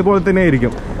ഇതേപോലെ തന്നെ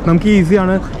ആയിരിക്കും, നമുക്ക്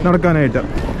ഈസിയാണ് നടക്കാനായിട്ട്.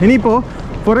 ഇനിയിപ്പോൾ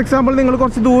ഫോർ എക്സാമ്പിൾ നിങ്ങൾ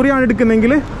കുറച്ച് ദൂരെയാണ്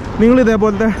എടുക്കുന്നതെങ്കിൽ നിങ്ങൾ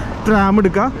ഇതേപോലത്തെ ട്രാം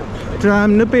എടുക്കുക.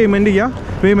 ട്രാമിന് പേയ്മെൻറ്റ് ചെയ്യുക.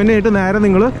 പേയ്മെൻറ്റ് ചെയ്തിട്ട് നേരെ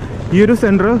നിങ്ങൾ ഈ ഒരു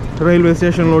സെൻട്രൽ റെയിൽവേ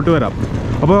സ്റ്റേഷനിലോട്ട് വരാം.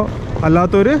 അപ്പോൾ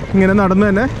അല്ലാത്തവർ ഇങ്ങനെ നടന്ന്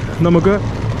തന്നെ നമുക്ക്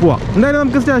പോവാം. എന്തായാലും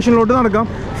നമുക്ക് സ്റ്റേഷനിലോട്ട് നടക്കാം.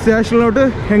 സ്റ്റേഷനിലോട്ട്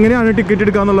എങ്ങനെയാണ് ടിക്കറ്റ്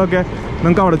എടുക്കുക എന്നുള്ളതൊക്കെ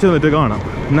നമുക്ക് അവിടെ ചെന്നിട്ട് കാണാം.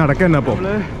 നടക്കുക തന്നെ. അപ്പോൾ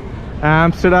നമ്മൾ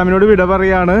ആംസ്റ്റർഡാമിനോട് വിട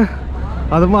പറയുകയാണ്.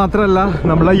 അതുമാത്രമല്ല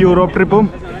നമ്മളെ യൂറോപ്പ് ട്രിപ്പും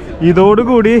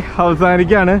ഇതോടുകൂടി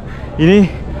അവസാനിക്കുകയാണ്. ഇനി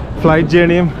ഫ്ലൈറ്റ്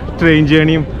ജേണിയും ട്രെയിൻ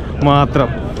ജേണിയും മാത്രം.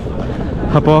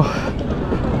 അപ്പോൾ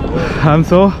I am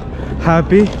so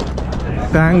happy,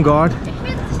 thank God.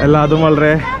 എല്ലാതും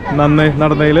വളരെ നന്നായി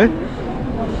നടന്നതിൽ.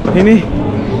 ഇനി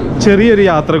ചെറിയൊരു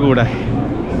യാത്ര കൂടെ.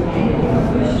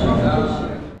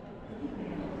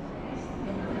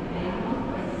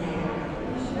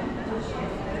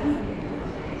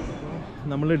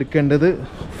 നമ്മൾ എടുക്കേണ്ടത്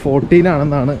 14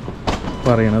 ആണെന്നാണ്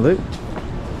പറയണത്.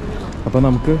 അപ്പോൾ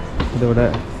നമുക്ക് ഇതിവിടെ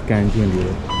സ്കാൻ ചെയ്യേണ്ടി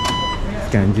വരും.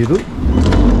 സ്കാൻ ചെയ്തു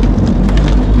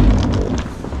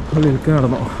അതിലേക്ക്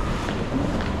നടന്നു.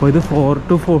 അപ്പോൾ ഇത് 4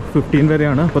 to 15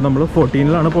 വരെയാണ്. അപ്പോൾ നമ്മൾ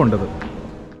 14 പോകേണ്ടത്.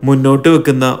 മുന്നോട്ട്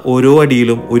വെക്കുന്ന ഓരോ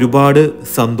അടിയിലും ഒരുപാട്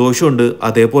സന്തോഷമുണ്ട്,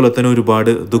 അതേപോലെ തന്നെ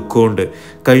ഒരുപാട് ദുഃഖമുണ്ട്.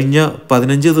 കഴിഞ്ഞ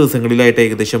 15 ദിവസങ്ങളിലായിട്ട്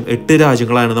ഏകദേശം 8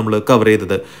 രാജ്യങ്ങളാണ് നമ്മൾ കവർ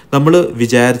ചെയ്തത്. നമ്മൾ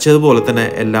വിചാരിച്ചതുപോലെ തന്നെ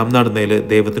എല്ലാം നടന്നതിൽ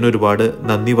ദൈവത്തിന് ഒരുപാട്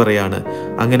നന്ദി പറയാണ്.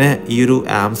 അങ്ങനെ ഈ ഒരു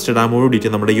ആംസ്റ്റർഡാമോട്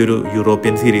കൂടിയിട്ട് നമ്മുടെ ഈ ഒരു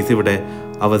യൂറോപ്യൻ സീരീസ് ഇവിടെ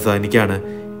അവസാനിക്കുകയാണ്.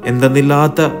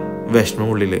 എന്തെന്നില്ലാത്ത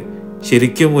വിഷമമുള്ളിൽ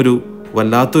ശരിക്കും ഒരു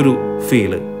വല്ലാത്തൊരു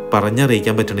ഫീല്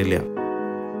പറഞ്ഞറിയിക്കാൻ പറ്റണില്ല.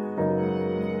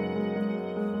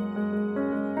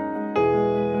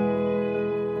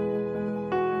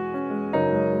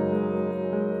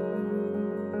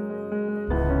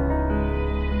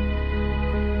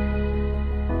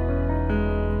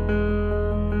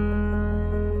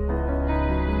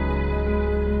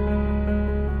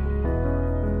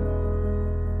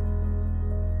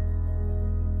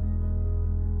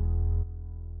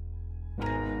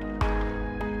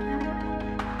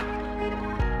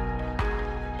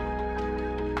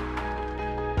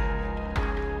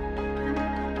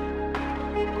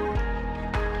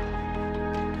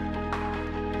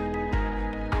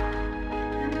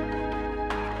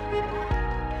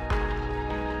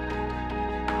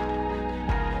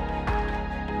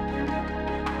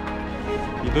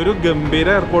 ഇതൊരു ഗംഭീര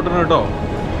എയർപോർട്ടാണ് കേട്ടോ,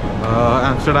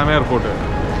 ആംസ്റ്റർഡാം എയർപോർട്ട്.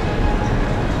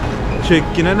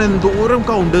 ചെക്കിന് എന്തോരം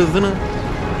കൗണ്ടേഴ്സിന്.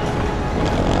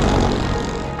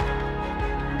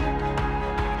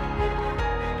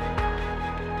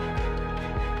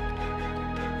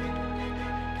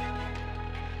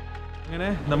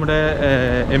 നമ്മുടെ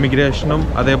എമിഗ്രേഷനും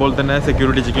അതേപോലെ തന്നെ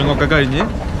സെക്യൂരിറ്റി ചെക്കിങ്ങും ഒക്കെ കഴിഞ്ഞ്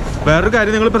വേറൊരു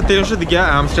കാര്യം നിങ്ങൾ പ്രത്യേകം ശ്രദ്ധിക്കുക,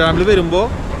 ആംസ്റ്റർഡാമിൽ വരുമ്പോൾ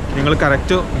നിങ്ങൾ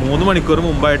കറക്റ്റ് 3 മണിക്കൂർ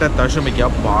മുമ്പായിട്ട് എത്താൻ ശ്രമിക്കുക.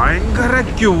 ഭയങ്കര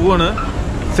ക്യൂ ആണ്.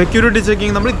 സെക്യൂരിറ്റി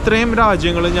ചെക്കിങ് നമ്മൾ ഇത്രയും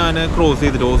രാജ്യങ്ങൾ ഞാൻ ക്രോസ്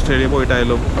ചെയ്തിട്ട് ഓസ്ട്രേലിയ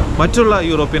പോയിട്ടായാലും മറ്റുള്ള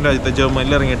യൂറോപ്യൻ രാജ്യത്തെ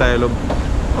ജർമ്മനിൽ ഇറങ്ങിയിട്ടായാലും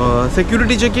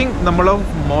സെക്യൂരിറ്റി ചെക്കിങ് നമ്മൾ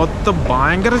മൊത്തം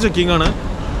ഭയങ്കര ചെക്കിങ് ആണ്.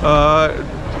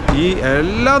 ഈ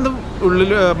എല്ലാം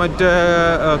ഉള്ളിൽ മറ്റേ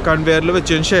കൺവെയറിൽ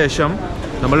വെച്ചതിന് ശേഷം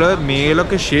നമ്മൾ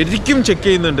മേലൊക്കെ ശരിക്കും ചെക്ക്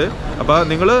ചെയ്യുന്നുണ്ട്. അപ്പോൾ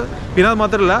നിങ്ങൾ പിന്നെ അത്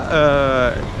മാത്രമല്ല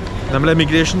നമ്മൾ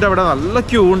എമിഗ്രേഷൻ്റെ അവിടെ നല്ല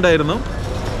ക്യൂ ഉണ്ടായിരുന്നു.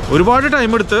 ഒരുപാട്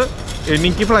ടൈം എടുത്ത്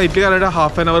എനിക്ക് ഫ്ലൈറ്റിൽ കയറിയിട്ട്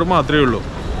 ½ an hour മാത്രമേ ഉള്ളൂ.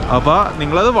 അപ്പോൾ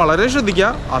നിങ്ങളത് വളരെ ശ്രദ്ധിക്കുക.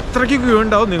 അത്രയ്ക്ക് ക്യൂ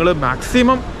ഉണ്ടാവും. നിങ്ങൾ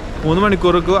മാക്സിമം 3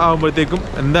 മണിക്കൂറൊക്കെ ആകുമ്പോഴത്തേക്കും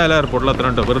എന്തായാലും എയർപോർട്ടിൽ എത്ര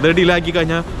ഉണ്ടോ. വെറുതെ ഡീലാക്കി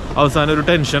കഴിഞ്ഞാൽ അവസാനം ഒരു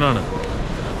ടെൻഷനാണ്.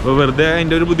 അപ്പോൾ വെറുതെ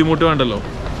അതിൻ്റെ ഒരു ബുദ്ധിമുട്ട് വേണ്ടല്ലോ.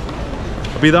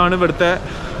 അപ്പോൾ ഇതാണ് ഇവിടുത്തെ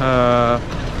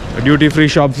ഡ്യൂട്ടി ഫ്രീ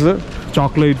ഷോപ്സ്,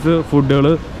 ചോക്ലേറ്റ്സ്, ഫുഡുകൾ,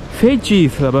 ഫേക്ക്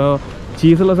ചീസ്. അപ്പോൾ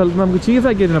ചീസുള്ള സ്ഥലത്ത് നമുക്ക്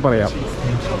ചീസാക്കി തന്നെ പറയാം.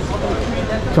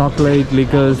 ചോക്ലേറ്റ്,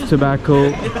 ലിക്കേഴ്സ്, ടൊബാക്കോ,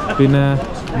 പിന്നെ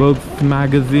ബുക്സ്,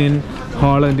 മാഗസിൻ,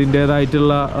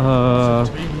 ഹോളണ്ടിൻ്റേതായിട്ടുള്ള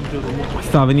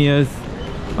സവനിയേഴ്സ്,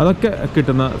 അതൊക്കെ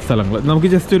കിട്ടുന്ന സ്ഥലങ്ങൾ. നമുക്ക്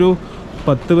ജസ്റ്റ് ഒരു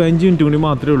 10-15 മിനിറ്റ് കൂടി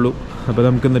മാത്രമേ ഉള്ളൂ. അപ്പോൾ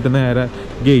നമുക്ക് എന്നിട്ട് നേരെ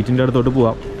ഗേറ്റിൻ്റെ അടുത്തോട്ട്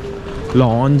പോവാം.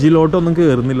 ലോഞ്ചിലോട്ടൊന്നും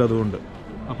കയറുന്നില്ല അതുകൊണ്ട്.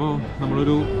 അപ്പോൾ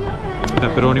നമ്മളൊരു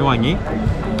പെപ്പറോണി വാങ്ങി,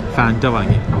 ഫാൻറ്റ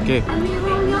വാങ്ങി. ഓക്കെ,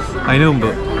 അതിന്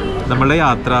മുമ്പ് നമ്മളുടെ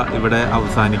യാത്ര ഇവിടെ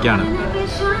അവസാനിക്കുകയാണ്.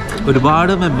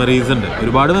 ഒരുപാട് മെമ്മറീസ് ഉണ്ട്.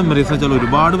 ഒരുപാട് മെമ്മറീസ് വെച്ചാൽ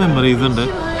ഒരുപാട് മെമ്മറീസ് ഉണ്ട്.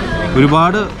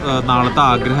 ഒരുപാട് നാളത്തെ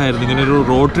ആഗ്രഹമായിരുന്നു ഇങ്ങനെ ഒരു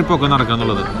റോഡ് ട്രിപ്പൊക്കെ നടക്കുക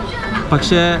എന്നുള്ളത്.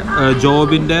 പക്ഷേ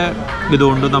ജോബിൻ്റെ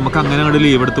ഇതുകൊണ്ട് നമുക്ക് അങ്ങനെ അങ്ങോട്ട്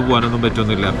ലീവ് എടുത്ത് പോകാനൊന്നും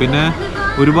പറ്റുന്നില്ല. പിന്നെ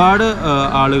ഒരുപാട്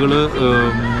ആളുകൾ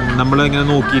നമ്മളിങ്ങനെ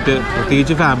നോക്കിയിട്ട്,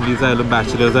 പ്രത്യേകിച്ച് ഫാമിലീസ് ആയാലും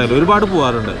ബാച്ചിലേഴ്സ് ആയാലും ഒരുപാട്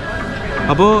പോകാറുണ്ട്.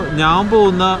 അപ്പോൾ ഞാൻ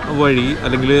പോകുന്ന വഴി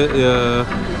അല്ലെങ്കിൽ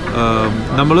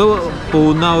നമ്മൾ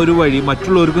പോകുന്ന ആ ഒരു വഴി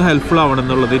മറ്റുള്ളവർക്ക് ഹെൽപ്ഫുൾ ആവണം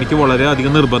എന്നുള്ളത് എനിക്ക്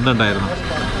വളരെയധികം നിർബന്ധം ഉണ്ടായിരുന്നു.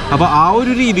 അപ്പോൾ ആ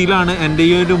ഒരു രീതിയിലാണ് എൻ്റെ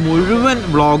ഈ ഒരു മുഴുവൻ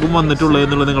വ്ളോഗും വന്നിട്ടുള്ളത്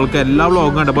എന്നുള്ളത് നിങ്ങൾക്ക് എല്ലാ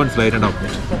വ്ളോഗും കണ്ടപ്പോൾ മനസ്സിലായിട്ടുണ്ടാവും.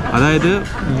 അതായത്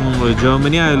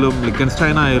ജർമ്മനി ആയാലും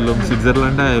ലിക്കൻസ്റ്റൈൻ ആയാലും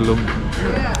സ്വിറ്റ്സർലൻഡ് ആയാലും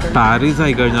പാരീസ്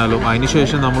ആയിക്കഴിഞ്ഞാലും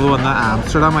അതിനുശേഷം നമ്മൾ വന്ന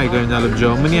ആംസ്റ്റർഡാം ആയിക്കഴിഞ്ഞാലും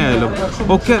ജർമ്മനി ആയാലും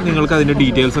ഒക്കെ നിങ്ങൾക്ക് അതിൻ്റെ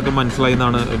ഡീറ്റെയിൽസൊക്കെ മനസ്സിലായി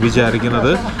എന്നാണ്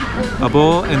വിചാരിക്കുന്നത്. അപ്പോൾ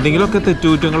എന്തെങ്കിലുമൊക്കെ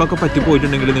തെറ്റുകുറ്റങ്ങളൊക്കെ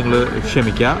പറ്റിപ്പോയിട്ടുണ്ടെങ്കിൽ നിങ്ങൾ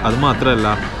ക്ഷമിക്കുക. അത് മാത്രമല്ല,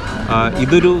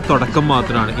 ഇതൊരു തുടക്കം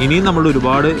മാത്രമാണ്. ഇനിയും നമ്മൾ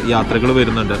ഒരുപാട് യാത്രകൾ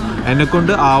വരുന്നുണ്ട്.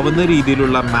 എന്നെക്കൊണ്ട് ആവുന്ന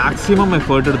രീതിയിലുള്ള മാക്സിമം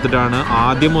എഫേർട്ട് എടുത്തിട്ടാണ്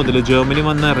ആദ്യം മുതൽ ജർമ്മനി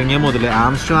വന്ന് ഇറങ്ങിയ മുതൽ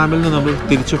ആംസ്റ്റർഡാമിൽ നിന്ന് നമ്മൾ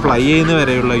തിരിച്ച് ഫ്ലൈ ചെയ്യുന്ന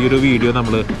വരെയുള്ള ഈ ഒരു വീഡിയോ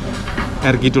നമ്മൾ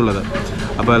ഇറക്കിയിട്ടുള്ളത്.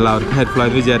 അപ്പോൾ എല്ലാവർക്കും ഹെൽപ്ഫുൾ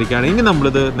ആയി വിചാരിക്കുകയാണ്. ഇനി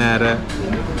നമ്മളിത് നേരെ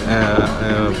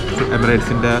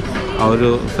എമിറേറ്റ്സിൻ്റെ ആ ഒരു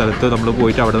സ്ഥലത്ത് നമ്മൾ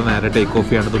പോയിട്ട് അവിടെ നേരെ ടേക്ക് ഓഫ്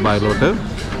ചെയ്യാണ് ദുബായിലോട്ട്.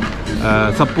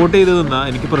 സപ്പോർട്ട് ചെയ്ത് നിന്ന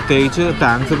എനിക്ക് പ്രത്യേകിച്ച്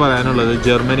താങ്ക്സ് പറയാനുള്ളത്,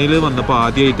 ജർമ്മനിയിൽ വന്നപ്പോൾ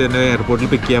ആദ്യമായിട്ട് തന്നെ എയർപോർട്ടിൽ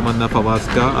പിക്ക് ചെയ്യാൻ വന്ന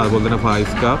ഫവാസ്ക, അതുപോലെ തന്നെ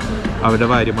ഫായിസ്ക, അവരുടെ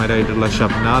ഭാര്യമാരായിട്ടുള്ള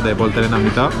ഷബ്ന, അതേപോലെ തന്നെ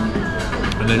നമിത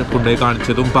എന്നെ കൊണ്ടുപോയി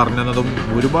കാണിച്ചതും പറഞ്ഞതും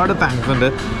ഒരുപാട് താങ്ക്സ് ഉണ്ട്.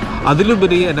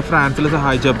 അതിലുപരി എന്നെ ഫ്രാൻസിൽ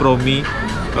സഹായിച്ച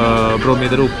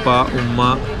പ്രൊമീതയുടെ ഉമ്മ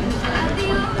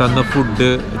തന്ന ഫുഡ്,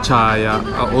 ചായ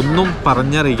ഒന്നും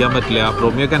പറഞ്ഞറിയിക്കാൻ പറ്റില്ല.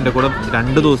 പ്രൊമിയൊക്കെ എൻ്റെ കൂടെ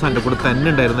 2 ദിവസം എൻ്റെ കൂടെ തന്നെ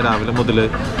ഉണ്ടായിരുന്നു, രാവിലെ മുതൽ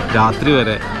രാത്രി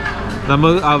വരെ.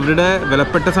 നമ്മൾ അവരുടെ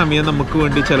വിലപ്പെട്ട സമയം നമുക്ക്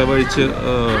വേണ്ടി ചിലവഴിച്ച്,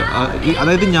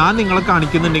 അതായത് ഞാൻ നിങ്ങളെ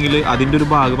കാണിക്കുന്നുണ്ടെങ്കിൽ അതിൻ്റെ ഒരു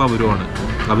ഭാഗം അവരുമാണ്.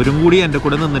 അവരും കൂടി എൻ്റെ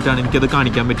കൂടെ നിന്നിട്ടാണ് എനിക്കത്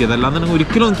കാണിക്കാൻ പറ്റിയത്. അല്ലാന്നുണ്ടെങ്കിൽ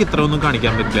ഒരിക്കലും എനിക്ക് ഇത്ര ഒന്നും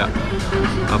കാണിക്കാൻ പറ്റില്ല.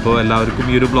 അപ്പോൾ എല്ലാവർക്കും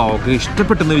ഈ ഒരു ബ്ലോഗ്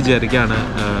ഇഷ്ടപ്പെട്ടെന്ന് വിചാരിക്കുകയാണ്.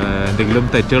 എന്തെങ്കിലും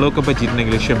തെറ്റുകളൊക്കെ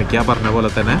പറ്റിയിട്ടുണ്ടെങ്കിൽ ക്ഷമിക്കുക, പറഞ്ഞ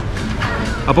പോലെ തന്നെ.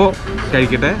 അപ്പോൾ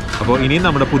കഴിക്കട്ടെ. അപ്പോൾ ഇനിയും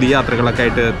നമ്മുടെ പുതിയ യാത്രകളൊക്കെ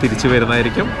ആയിട്ട് തിരിച്ചു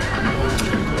വരുന്നതായിരിക്കും.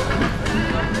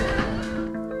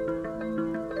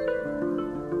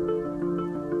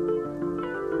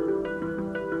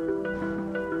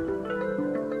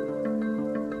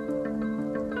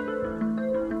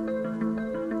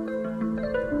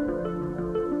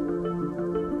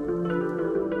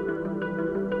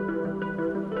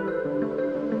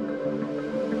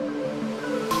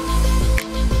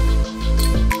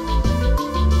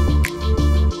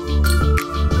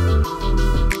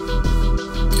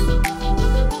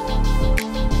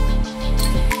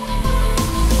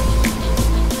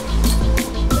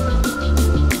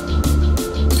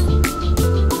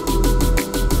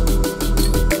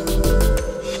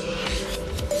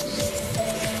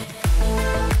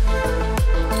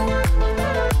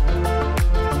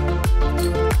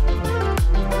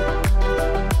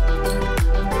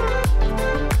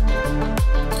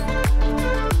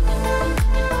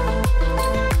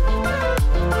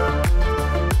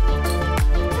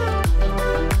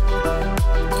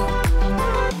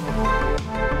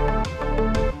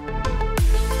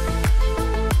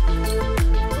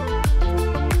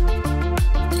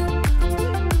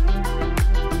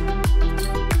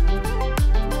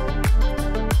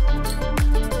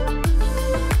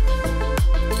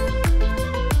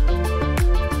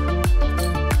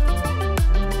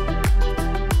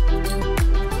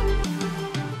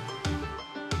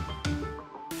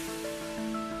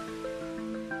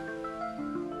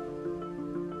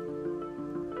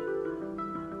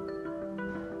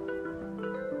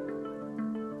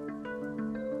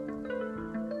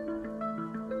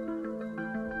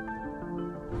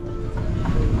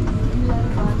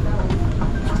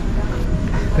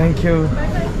 Thank you.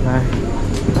 By.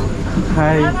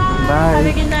 Hi.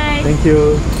 By. Thank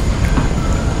you.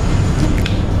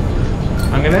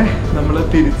 അങ്ങനെ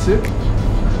നമ്മൾ തിരിച്ച്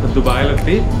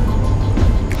ദുബായിലെത്തി.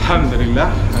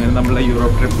 അൽഹംദുലില്ലാഹ്. അങ്ങനെ നമ്മളെ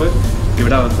യൂറോപ്പ് ട്രിപ്പ്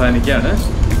ഇവിടെ അവസാനിക്കുകയാണ്.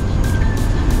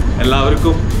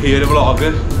 എല്ലാവർക്കും ഈ ഒരു വ്ളോഗ്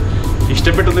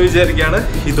ഇഷ്ടപ്പെട്ടെന്ന്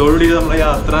വിചാരിക്കുകയാണ്. ഇതോടുകൂടി നമ്മളെ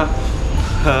യാത്ര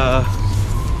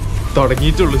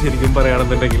തുടങ്ങിയിട്ടുള്ളൂ. ശരിക്കും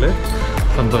പറയുകയാണെന്നുണ്ടെങ്കിൽ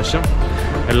സന്തോഷം.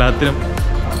 എല്ലാത്തിനും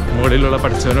മുകളിലുള്ള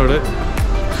പഠിച്ചവനോട്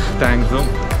താങ്ക്സും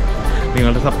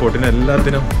നിങ്ങളുടെ സപ്പോർട്ടിന്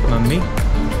എല്ലാത്തിനും നന്ദി.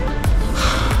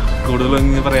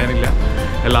 കൂടുതലൊന്നും പറയാനില്ല.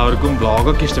 എല്ലാവർക്കും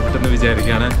വ്ളോഗൊക്കെ ഇഷ്ടപ്പെട്ടെന്ന്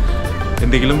വിചാരിക്കുകയാണ്.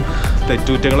 എന്തെങ്കിലും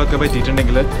തെറ്റുകുറ്റങ്ങളൊക്കെ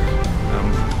പറ്റിയിട്ടുണ്ടെങ്കിൽ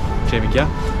ക്ഷമിക്കുക.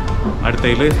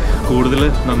 അടുത്തതിൽ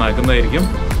കൂടുതൽ നന്നാക്കുന്നതായിരിക്കും.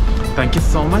 Thank you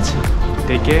so much.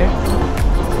 Take care.